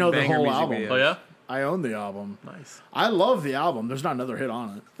actually know the whole album. Oh yeah, I own the album. nice. I love the album. There's not another hit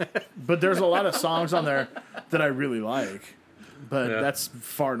on it. But there's a lot of songs on there that I really like. But Yeah. that's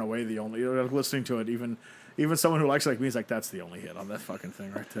far and away the only. Listening to it, even someone who likes like me is like, that's the only hit on that fucking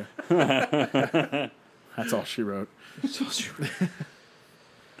thing right there. That's all she wrote.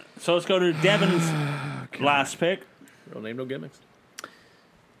 So let's go to Devin's last pick. Real name, no gimmicks.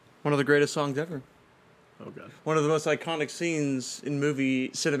 One of the greatest songs ever. Oh god, One of the most iconic scenes in movie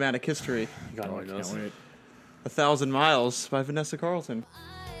cinematic history. God only Can't knows. wait. 1,000 Miles by Vanessa Carlton.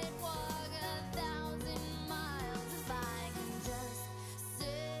 I'd walk 1,000 miles if I could just see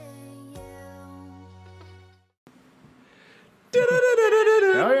you.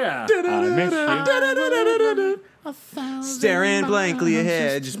 Oh yeah. I miss you. Staring blankly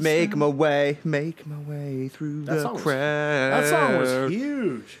ahead, just make my way through That the song was- crowd. That song was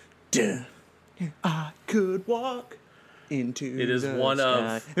huge. I could walk into It is the one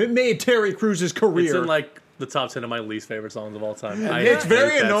sky. of- It made Terry Cruz's It's career. in like the top 10 of my least favorite songs of all time. It's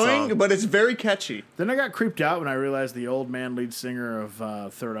very hate that annoying, song. but it's very catchy. Then I got creeped out when I realized the old man lead singer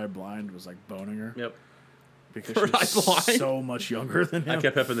of Third Eye Blind was like boning her Yep. because Third she was Eye Blind? so much younger than I him.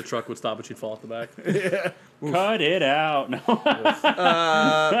 kept Pep in the truck would stop and she'd fall off the back. Cut it out. No. But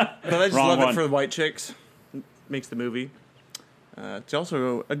I just Wrong love one. it for the white chicks. Makes the movie. It's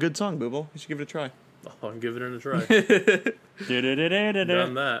also a good song, Booble. You should give it a try. Oh, I'm giving it a try. Du-du-du-du-du-du.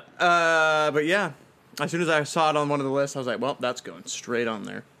 Done that. But yeah, as soon as I saw it on one of the lists, I was like, well, that's going straight on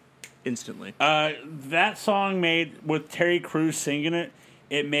there. Instantly. That song made with Terry Crews singing it.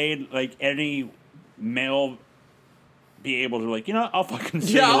 It made like any male be able to like, you know, I'll fucking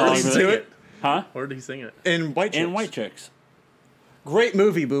sing Yeah, I'll along listen with to it. it. Huh? Where did he sing it? In White Chicks. And White Chicks. Great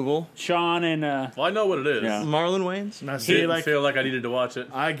movie, Booble. Sean and Well, I know what it is. Yeah. Marlon Wayans. Now, see, Didn't like feel like I needed to watch it.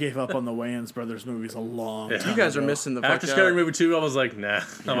 I gave up on the Wayans brothers movies a long time You guys are ago. missing the fuck After out. Scary Movie 2, I was like, nah,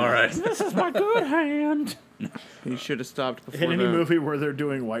 I'm alright. this is my good hand. You should have stopped before In any that. movie where they're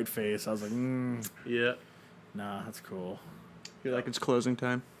doing whiteface, I was like, Yeah, nah, that's cool. You're like, it's closing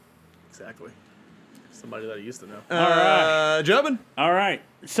time. exactly. Somebody that I used to know. Jobin, All right.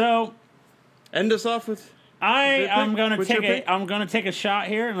 So end us off with... I'm gonna What's take your pick? I'm gonna take a shot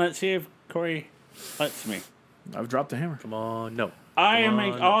here and let's see if Corey lets me. I've dropped the hammer. Come on, no. I am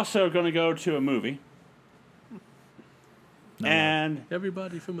Come on. also gonna go to a movie. And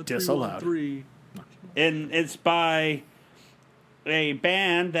Everybody from a Disallowed. 313. it's by a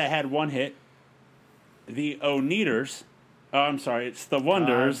band that had one hit, the Oneaters. Oh, I'm sorry, it's the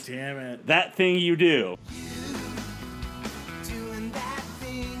Wonders. God damn it. That Thing You Do. Doing that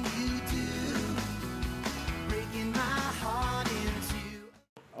thing you do, breaking my heart in two.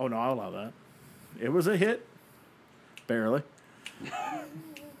 Oh, no, I'll allow that. It was a hit. Barely.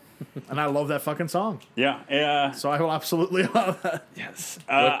 And I love that fucking song. Yeah. So I will absolutely allow that. Yes. Who's it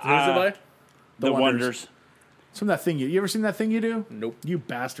by? The Wonders. Wonders. It's from that thing you ever seen that thing you do? Nope. You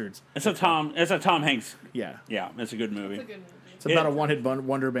bastards. It's a Tom Hanks. Yeah. Yeah, it's a good movie. It's a good movie. It's about It- a one-hit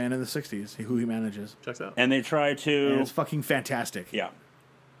wonder band in the 60s, who he manages. Checks out. And they try And to it's fucking fantastic. yeah.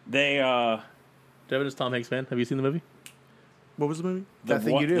 They Devin is Tom Hanks fan. Have you seen the movie? What was the movie? That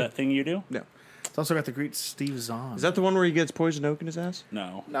Thing You Do. That Thing You Do? No. It's also got the great Steve Zahn. Is that the one where he gets poison oak in his ass?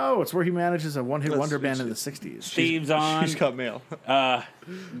 No. No, it's where he manages a one-hit That's- wonder band in the it's- 60s. Steve's on. She's got mail. A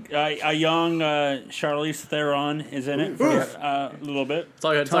young Charlize Theron is in it for a little bit. That's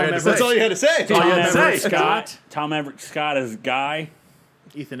all you had, Tom to Everett. say. That's all you had to say. all you had to Tom say. Everett Scott. Tom Everett Scott is Guy.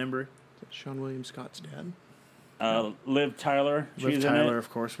 Ethan Embry. Sean William Scott's dad. Liv Tyler. Liv She's Tyler, in it. of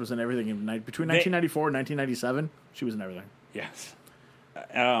course, was in everything. Between They- 1994 and 1997, she was in everything. Yes.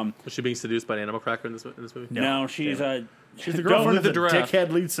 Was she being seduced by an animal cracker in this movie? No, she's a. She's the girlfriend of the giraffe.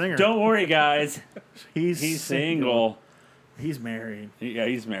 dickhead lead singer. Don't worry, guys. He's Single. He's married. Yeah,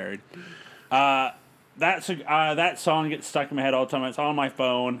 he's married. That song gets stuck in my head all the time. It's on my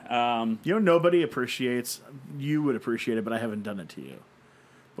phone. You know, nobody appreciates. You would appreciate it, but I haven't done it to you.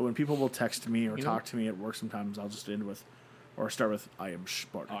 But when people will text me or talk to me at work, sometimes I'll just end with, or start with, "I am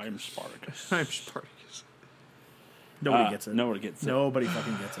Spartacus." I'm Spartacus. I'm Spartacus. Nobody gets it. Nobody gets it. Nobody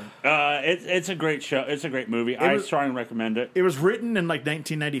fucking gets it. It's a great show. It's a great movie. I was- strongly recommend it. It was written in like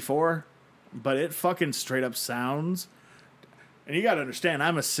 1994, but it fucking straight up sounds. And you got to understand,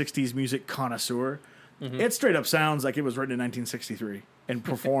 I'm a 60s music connoisseur. It straight up sounds like it was written in 1963 and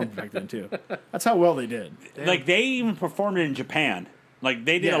performed back then too. That's how well they did. Like they even performed it in Japan. Like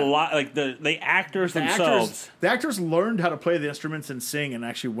they did Yeah. a lot. Like the actors The themselves. actors learned how to play the instruments and sing, and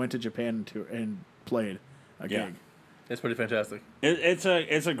actually went to Japan and played a Yeah. gig. It's pretty fantastic.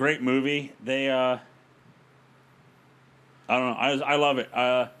 It's a great movie. They I don't know. I love it.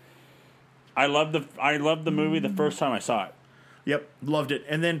 I love the movie the first time I saw it. Yep, loved it.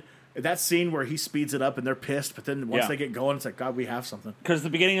 And then that scene where he speeds it up and they're pissed, but then once Yeah. they get going, it's like, God, we have something. Because the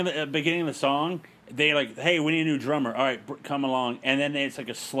beginning of the song, they like, hey, we need a new drummer. All right, come along. And then it's like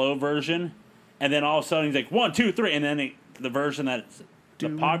a slow version, and then all of a sudden he's like 1, 2, 3, and then the version that's the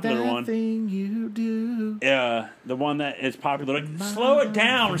popular that one. thing you do. The one that is popular. Like, slow it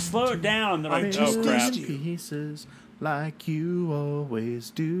down. And they're like, oh crap. Pieces like you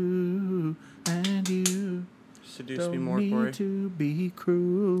always do, and you Seduce don't me more, need Corey. to be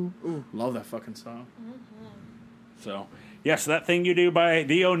cruel. Love that fucking song. So yes, That Thing You Do by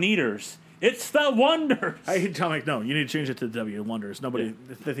the Oneaters. It's the Wonders. Tom, like, no, you need to change it to the W. Wonders. Nobody,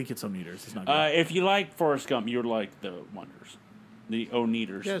 they think it's Oneaters. It's not good. If you like Forrest Gump, you would like the Wonders. The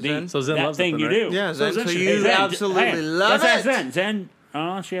Oneaters. Yeah, The- Zen. So Zen that loves thing it you then, right? do. Yeah, Zen, so should- you Zen, absolutely hey, love let's ask it. Zen.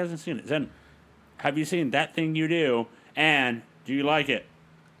 Zen, she hasn't seen it. Zen, have you seen That Thing You Do? And do you like it?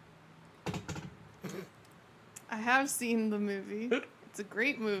 I have seen the movie. It's a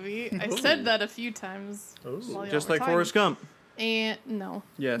great movie. I said that a few times. while y'all Just were like talking. Forrest Gump. And no,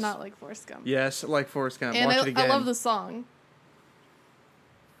 Yes. not like Forrest Gump. Yes, like Forrest Gump. And Watch it I again. love the song.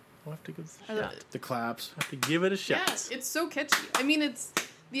 I'll have to give it I a love shot. The claps. To give it a Yeah, shot. it's so catchy. I mean, it's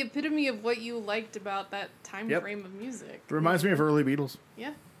the epitome of what you liked about that time Yep. frame of music. It reminds me of early Beatles.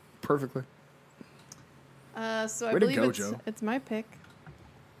 Yeah. Perfectly. So I Way to believe go, Joe. it's my pick.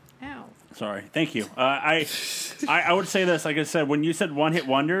 Ow. Sorry, thank you. I would say this, like I said, when you said one hit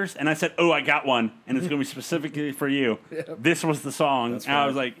wonders, and I said, oh, I got one, and it's going to be specifically for you. This was the song, and I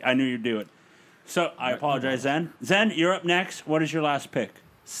was like, I knew you'd do it. So I apologize, Zen. Zen, you're up next. What is your last pick?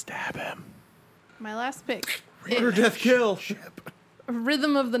 Stab him. My last pick. Murder, Death, Kill.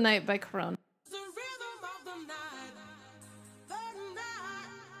 Rhythm of the Night by Corona. The rhythm of the night, the night,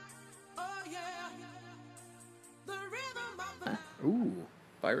 oh yeah. The rhythm of the Ooh.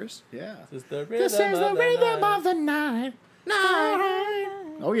 Virus? Yeah. This is the This is the rhythm of the night.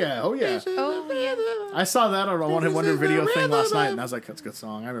 Oh yeah, oh yeah. Oh, yeah. I saw that on a One Hit Wonder video thing last night, and I was like, "That's a good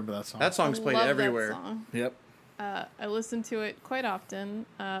song." I remember that song. That song's played Love that everywhere. song. Yep. I listen to it quite often.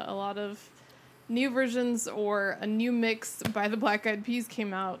 A lot of new versions or a new mix by the Black Eyed Peas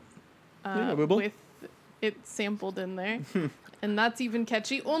came out Yeah, Wibble. with it sampled in there. And that's even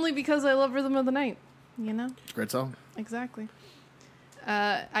catchy, only because I love Rhythm of the Night. You know? Great song. Exactly.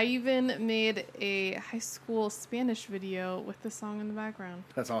 I even made a high school Spanish video with the song in the background.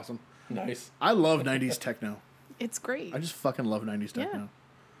 That's awesome. Nice. I love '90s techno. It's great. I just fucking love '90s Yeah. techno.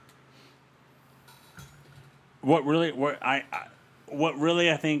 What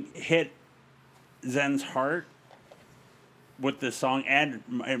really I think hit Zen's heart with this song, and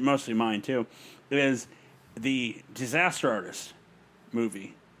mostly mine too, is the Disaster Artist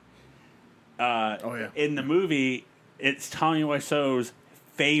movie. Oh yeah. In the movie, it's Tommy Wiseau's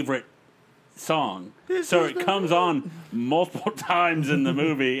favorite song. So it comes on multiple times in the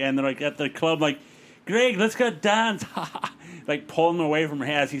movie, and they're like at the club, like, Greg, let's go dance. Like pulling him away from her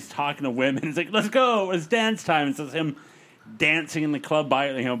as he's talking to women. It's like, let's go, it's dance time. It's just him dancing in the club by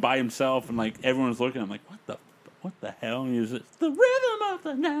himself, and like everyone's looking at him like, what the hell? And he's just, the rhythm of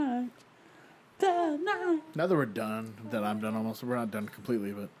the night. The night. Now that we're done, that I'm done almost. We're not done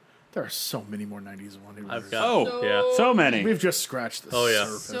completely, but there are so many more '90s One Hit I've Wonders. got. Oh, yeah. so many. We've just scratched the Oh, yeah.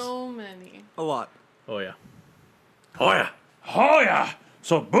 surface. So many. A lot. Oh yeah. Oh yeah. Oh yeah.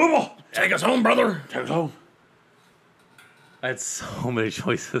 So Booble, Take us home, brother. take us home. I had so many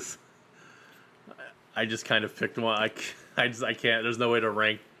choices. I just kind of picked one. I can't. There's no way to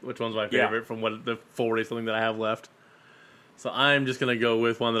rank which one's my Yeah. favorite from what the 40 something that I have left. So I'm just gonna go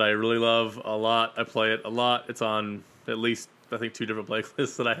with one that I really love a lot. I play it a lot. It's on at least I think 2 different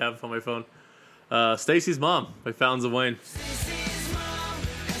playlists that I have on my phone. Stacy's Mom by Fountains of Wayne. Stacy's mom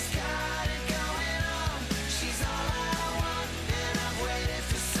has got it going on. She's all I want, and I've waited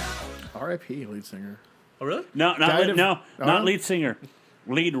for so R.I.P. lead singer. Oh really? No, not Guide lead, of- no, Oh, not no? lead singer,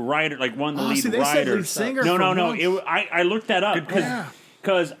 lead writer, like one of the Oh, lead see, they said writers. lead singer no, for no, no. once. I looked that up Yeah.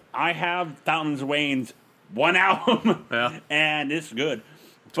 because I have Fountains of Wayne's one album, Yeah. and it's good. a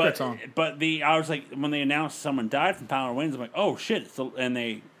But great song. I was like, when they announced someone died from Fountains of Wayne's, I'm like, oh shit! And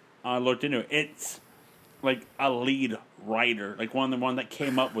they looked into it. It's like a lead writer, like the one that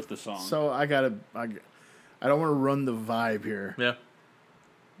came up with the song. So I don't want to run the vibe here, Yeah.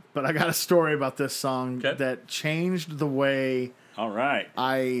 but I got a story about this song Okay. that changed the way All right.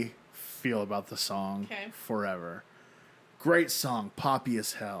 I feel about the song Okay. forever. Great song, poppy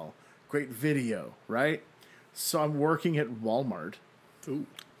as hell. Great video, right? So I'm working at Walmart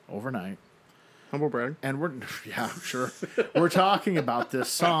overnight, Humble brag. and we're talking about this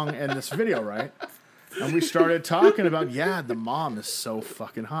song and this video, right? And we started talking about, the mom is so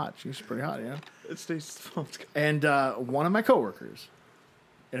fucking hot. She's pretty hot, yeah. It's Stacy's mom's. And one of my coworkers,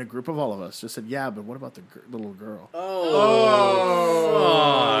 in a group of all of us, just said, "Yeah, but what about the little girl?"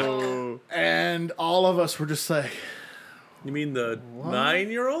 And all of us were just like, You mean the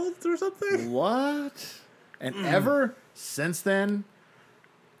 9-year-old or something? "What?" And ever since then,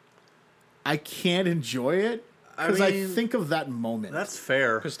 I can't enjoy it because I mean- think of that moment. That's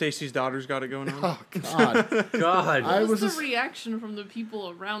fair. Because Stacy's daughter's got it going on. Oh God! God. I What was was the just, reaction from the people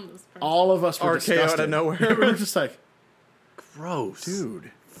around this person? all of us were RKO out of disgusted. nowhere. We were just like, Gross.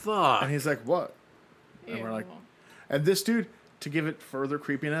 "Dude," Fuck. and he's like, "What?" And we're like, and this dude, to give it further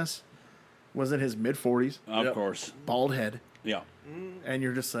creepiness, was in his mid-40s, Of course. bald head, Yeah. and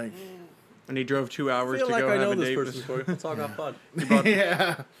you're just like, And he drove 2 I hours feel to like go I have know a this date person with. story. Let's talk off pod.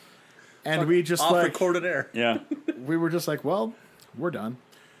 Yeah. And we just Off like recorded air. Yeah. we were just like, well, we're done.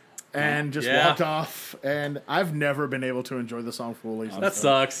 And just Yeah. walked off. And I've never been able to enjoy the song fully. since That then.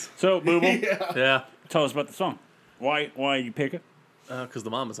 sucks. So, Booble, Yeah. tell us about the song. Why you pick it? Because the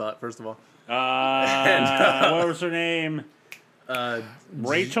mom was hot, first of all. What was her name?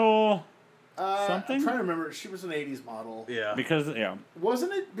 Rachel I'm something? trying to remember. She was an 80s model. Yeah. Because, yeah,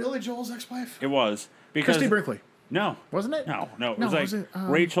 Wasn't it Billy Joel's ex-wife? it was. Because, Christy Brinkley. no. Wasn't it? No. It No, was like was it,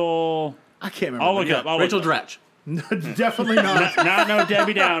 Rachel. I can't remember. I'll look it up. Rachel Dratch. Definitely not. Not no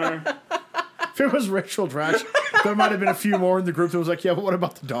Debbie Downer. If it was Rachel Dratch, there might have been a few more in the group that was like, yeah, but what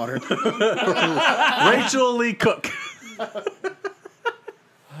about the daughter? Rachel Lee Cook.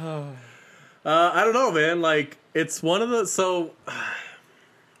 I don't know, man. Like, it's one of the... So,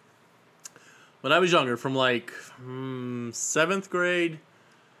 when I was younger, from like 7th grade...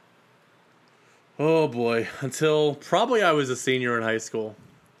 Oh, boy. Until probably I was a senior in high school,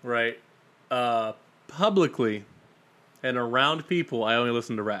 right? Publicly and around people, I only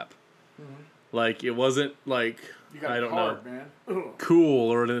listened to rap. Like, it wasn't like... I don't know. Man.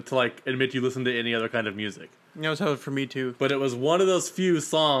 Cool or to like admit you listen to any other kind of music. That was how for me too. But it was one of those few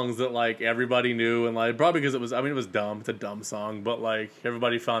songs that like everybody knew and like probably because it was it was dumb. It's a dumb song, but like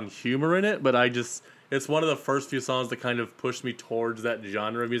everybody found humor in it. But it's one of the first few songs that kind of pushed me towards that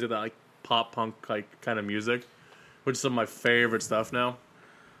genre of music, that like pop punk like kind of music, which is some of my favorite stuff now.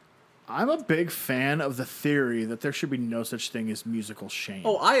 I'm a big fan of the theory that there should be no such thing as musical shame.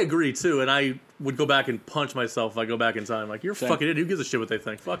 Oh, I agree too, and I would go back and punch myself if I go back in time. Like, you're Same. fucking idiot. Who gives a shit what they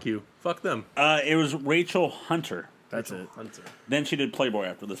think? Fuck you. Fuck them. It was Rachel Hunter. That's it. Then she did Playboy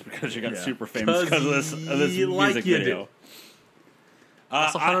after this because she got Yeah. super famous because of this you like music you video. do.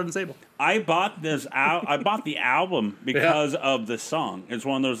 Also, Hunter and Sable. I bought this I bought the album because of this song. It's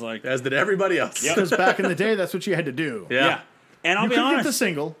one of those like As did everybody else. Yep. Because back in the day, that's what you had to do. Yeah. And I'll You be could get the honest.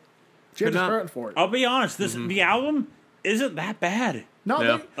 single. But you had to Could not- start for it. I'll be honest. The album isn't that bad. No,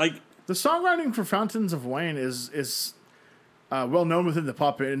 Yeah. Like the songwriting for Fountains of Wayne is well known within the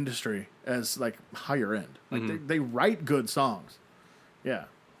pop industry as like higher end. Like they write good songs. Yeah.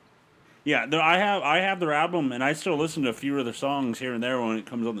 yeah, I have their album and I still listen to a few of their songs here and there when it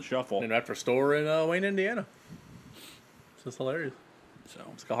comes on the shuffle. And after a store in Wayne, Indiana. It's just hilarious. So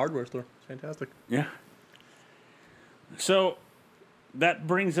It's like a hardware store. It's fantastic. yeah. So that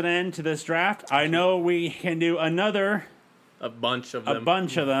brings an end to this draft. I know we can do another A bunch of a them.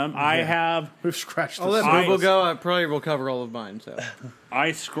 bunch of them. I have We've scratched I'll the let I- Booble go. I probably will cover all of mine. So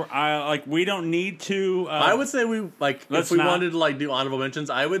I like we don't need to. I would say we like Let's if we not. wanted to like do honorable mentions.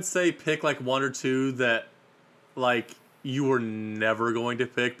 I would say pick like one or two that like you were never going to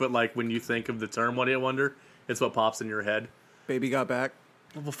pick, but like when you think of the term "one hit wonder," it's what pops in your head. Baby got back.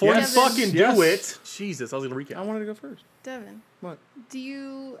 Before Yes. you fucking Yes. do it, Jesus, I was gonna recap. I wanted to go first. Devin, What? do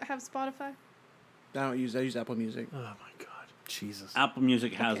you have Spotify? I use Apple Music. Oh my god. Jesus. Apple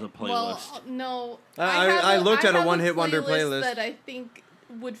Music has a playlist. Well, no. I looked at a have one-hit wonder playlist. that I think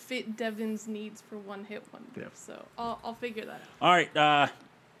would fit Devin's needs for one hit wonder. Yeah. So I'll figure that out. All right,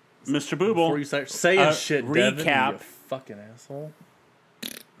 Mr. Before Booble. you start saying shit, Devin, recap. you fucking asshole.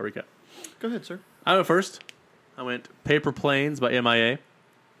 A recap. Go ahead, sir. I went first. I went Paper Planes by MIA.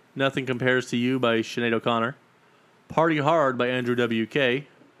 Nothing Compares to You by Sinead O'Connor. Party Hard by Andrew WK.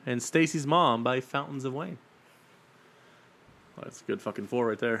 And Stacy's Mom by Fountains of Wayne. Well, that's a good fucking 4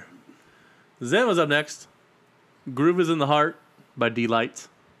 right there. Zen was up next. Groove is in the Heart by D-Light.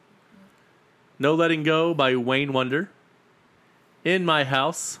 No Letting Go by Wayne Wonder. In My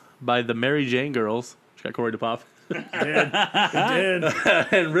House by the Mary Jane Girls. Which got Corey DePop. It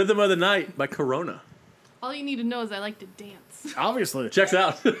did. And Rhythm of the Night by Corona. All you need to know is I like to dance. Obviously. Checks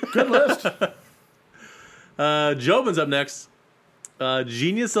out. Good list. Jobin's up next.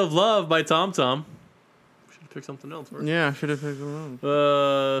 Genius of Love by Tom Tom. Should have picked something else first. Yeah, I should have picked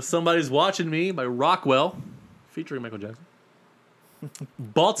one. Somebody's Watching Me by Rockwell, featuring Michael Jackson.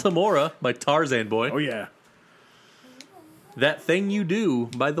 Baltimora by Tarzan Boy. Oh, yeah. That Thing You Do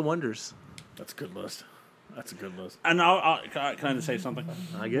by The Wonders. That's a good list. That's a good list. And can I just say something?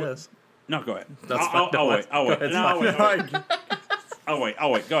 I guess. No, go ahead. That's I'll fine. wait. I'll wait. Go ahead, No, I'll it's wait.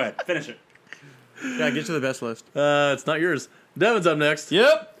 I'll wait. Go ahead. Finish it. Yeah, get to the best list. It's not yours. Devin's up next.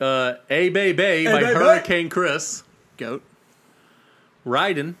 Yep. A Bay Bay by Bay Bay. Hurricane Chris. Goat.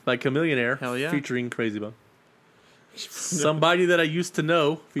 Ridin' by Chameleon Air. Hell yeah. Featuring Crazy Bone. Somebody That I Used to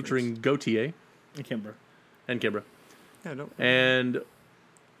Know. Featuring Gautier Kimber. and Kibra. Yeah, don't. And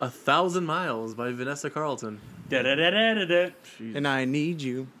 1,000 Miles by Vanessa Carlton. Da-da-da-da-da-da. And I need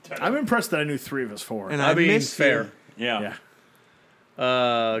you. I'm impressed that I knew 3 of his 4. And I mean, miss fair. you. Yeah. yeah.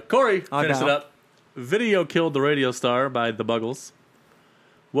 Corey, I finish it bow. up. Video Killed the Radio Star by The Buggles.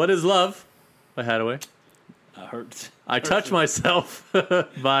 What is Love by Hathaway. Hurts. I Touch Myself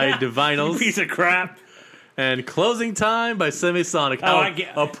by Divinals. Piece of crap. And Closing Time by Semisonic. Oh, How I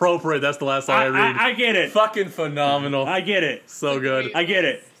get- appropriate. That's the last song I read. I get it. Fucking phenomenal. I get it. So good. I get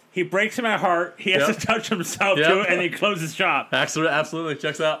it. He breaks my heart. He has Yep. to touch himself Yep. to it, and he closes shop. Absolutely.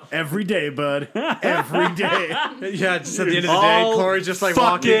 Checks out. Every day, bud. Every day. Yeah, just at the end of the day, All Corey's just like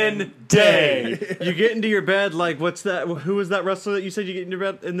fucking walking. day. You get into your bed like, what's that? Who was that wrestler that you said you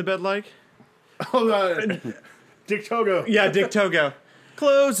get in the bed like? Oh, Dick Togo. Yeah, Dick Togo.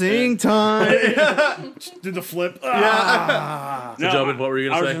 Closing time. Did the flip. So, Jobin, what were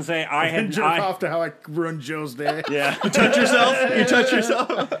you I was going gonna to say? say I And had jerk I, off to how I ruined Joe's day. yeah. Touch yourself. You touch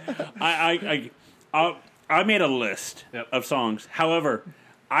yourself. I made a list Yep. of songs. However,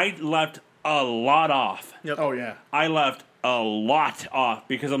 I left a lot off. Oh, yeah. I left a lot off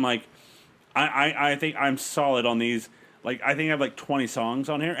because I'm like, I think I'm solid on these. Like I think I have like 20 songs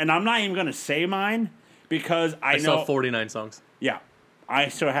on here, and I'm not even gonna say mine because I I know. saw 49 songs. Yeah, I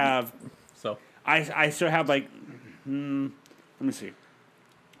still have. So I still have like. Let me see.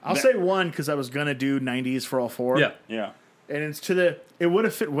 I'll say one because I was going to do 90s for all four. yeah. Yeah. And it's it would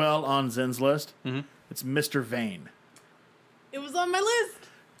have fit well on Zen's list. Mm-hmm. It's Mr. Vane. It was on my list.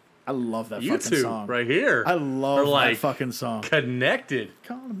 I love that You fucking two song. right here. I love are, like, that fucking song. connected.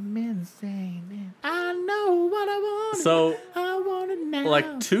 Call him insane. I know what I want. So, I want it now.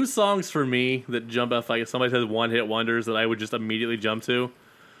 like, two songs for me that jump off, like, if somebody says one hit wonders that I would just immediately jump to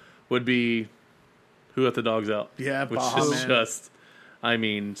would be Who Let the Dogs Out? Yeah, Which Baja is Man. just, I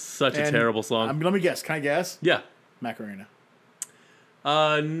mean, such a And terrible song. Let me guess. Can I guess? Yeah. Macarena.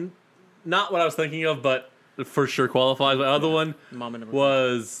 Not what I was thinking of, but for sure qualifies. My other one Mama never.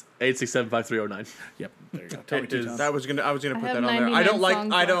 was 8675309. Yep. There you go. Tell me two is- times. I was gonna put have that on there. 99 I don't like.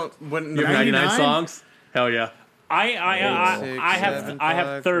 songs I left. don't. When You have 99 99? songs? Hell yeah. I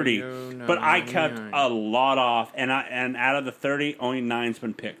have 30, but I kept a lot off, and out of the 30, only 9's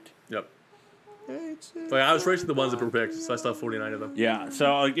been picked. Yep. Like, I was racing the ones that were picked, so I still have 49 of them. Yeah.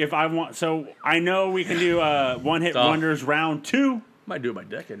 So like, if I want, so I know we can do one hit Tough. wonders round 2. Might do it by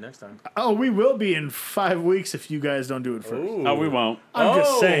decade next time. Oh, we will be in 5 weeks if you guys don't do it first. Oh, we won't. I'm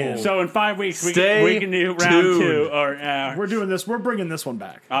just saying. So in 5 weeks, we Stay can do round tuned. 2. Or We're doing this. We're bringing this one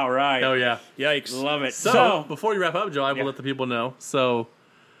back. all right. Hell yeah. Yikes. Love it. So, before you wrap up, Joe, I will Yeah. let the people know. So,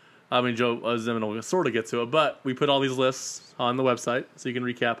 I mean, Joe Zeman will sort of get to it, but we put all these lists on the website so you can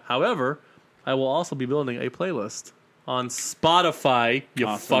recap. However, I will also be building a playlist on Spotify, you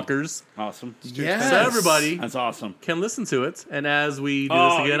Awesome. fuckers. awesome. Yes. So everybody That's awesome. can listen to it. And as we do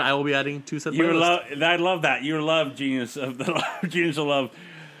Oh, this again, I will be adding 2 set You playlists. I love that. You love Genius of the Genius of Love.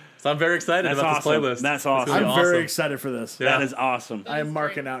 So I'm very excited That's about awesome. this playlist. That's It's gonna awesome. be I'm awesome. very excited for this. Yeah. That is awesome. I am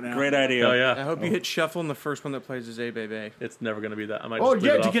marking out now. Great idea. Hell I yeah. hope you hit shuffle and the first one that plays is A Baby. It's never going to be that. I might Oh, just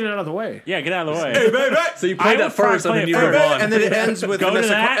yeah, leave it to off. get it out of the way. Yeah, get out of the way. So you I play would that first, and probably then you play move it on. And then it ends with Go to Vanessa.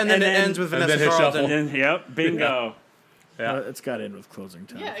 that, And then and it then- ends with and Vanessa then hit Carlton. shuffle. And- yep, bingo. Yeah. It's got in with closing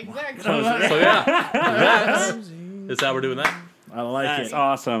time. Yeah, exactly. So yeah, that is how we're doing that. I like That's it.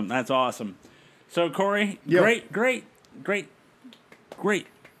 awesome. That's awesome. So Corey, Yo. great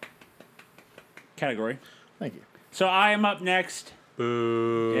category. Thank you. So I am up next.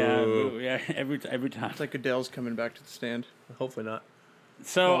 Boo. Yeah, every time. It's like Adele's coming back to the stand. Hopefully not.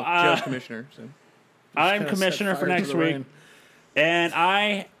 So Well, Joe's commissioner. So. I'm Kinda commissioner set for fire to next the week, rain. and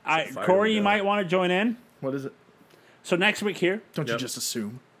fire Corey, to you the- might want to join in. What is it? So next week here, Don't you Yep. just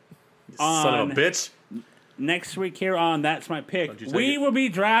assume? Son of On- a bitch. next week here on That's My Pick, Don't you take we it. will be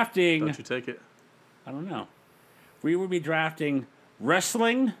drafting. Don't you take it? I don't know. We will be drafting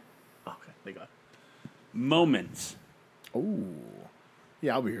wrestling Okay, thank God. moments. Oh.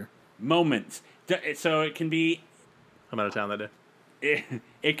 Yeah, I'll be here. Moments. So it can be I'm out of town that day.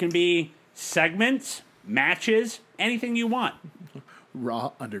 it can be segments, matches, anything you want.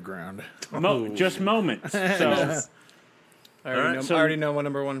 Raw Underground. Just moments. So I already know what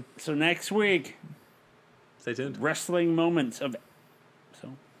number one. so next week, Stay tuned. wrestling moments of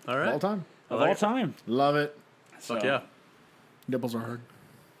All right. All time. of like all it. time. Love it. Fuck So, yeah. Nipples are hard.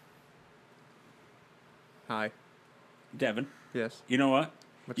 Hi. Devin, Yes. you know what?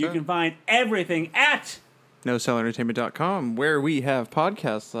 You up? can find everything at NoCellEntertainment.com, where we have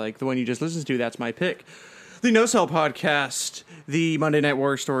podcasts like the one you just listened to. That's my pick. The No Cell podcast, the Monday Night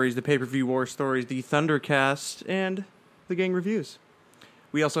War Stories, the pay-per-view War Stories, the Thundercast, and the Gang Reviews.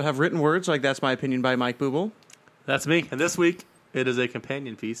 We also have written words like That's My Opinion by Mike Booble. That's me. And this week, it is a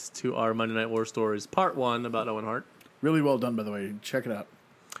companion piece to our Monday Night War Stories, Part 1 about Owen Hart. Really well done, by the way. Check it out.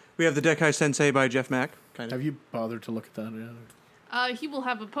 We have the Dekai Sensei by Jeff Mack. Kind of. Have you bothered to look at that? He will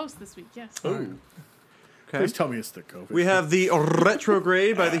have a post this week, yes. Okay. Please tell me it's the COVID. We have the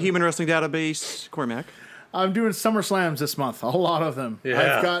Retrograde by the Human Wrestling Database. Corey Mack. I'm doing SummerSlams this month. A whole lot of them.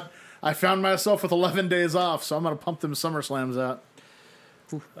 Yeah. I found myself with 11 days off, so I'm going to pump them SummerSlams out.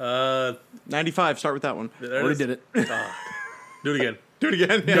 95. Start with that one. There it Already is. did it. Do it again. Do it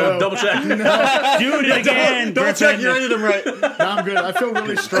again. Yeah. No. Double check. Do it again, Don't check Griffin. you rated them right. No, I'm good. I feel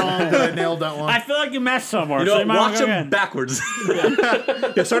really strong that I nailed that one. I feel like you messed somewhere. You so know, you might watch go them again. backwards.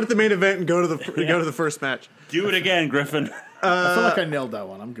 Yeah, start at the main event and go to the first match. Do it again, Griffin. I feel like I nailed that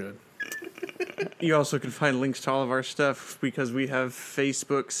one. I'm good. You also can find links to all of our stuff because we have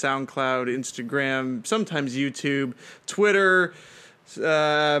Facebook, SoundCloud, Instagram, sometimes YouTube, Twitter,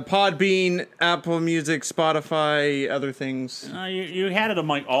 Podbean, Apple Music, Spotify, other things. You had it on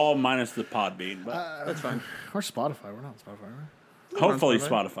like all minus the Podbean, but That's fine. Or Spotify. We're not on Spotify, right? hopefully Spotify.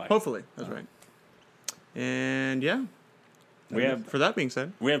 Spotify. Hopefully, that's right. And yeah, We have for that being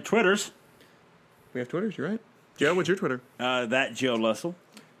said, we have Twitters. we have Twitters. You're right. Joe, what's your Twitter? That Joe Lussell.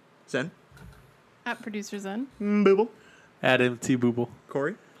 Zen, At Producer Zen. Booble, Adam T. Booble.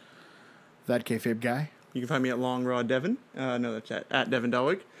 Corey. That kayfabe guy. You can find me at Long Raw Devon. No, that's at Devon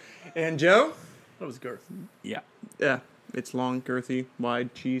Delwig. And Joe. That was Girth. Yeah. Yeah, it's long, girthy,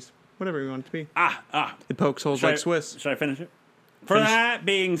 wide, cheese, whatever you want it to be. Ah. It pokes holes Should like I- Swiss. Should I finish it? For that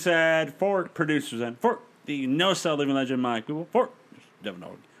being said, for Producers and for the No Cell Living Legend Mike Google, for Devin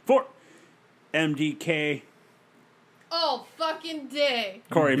Dog, for MDK All fucking day.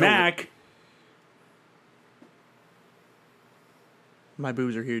 Corey Mack. My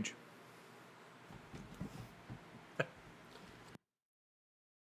boobs are huge.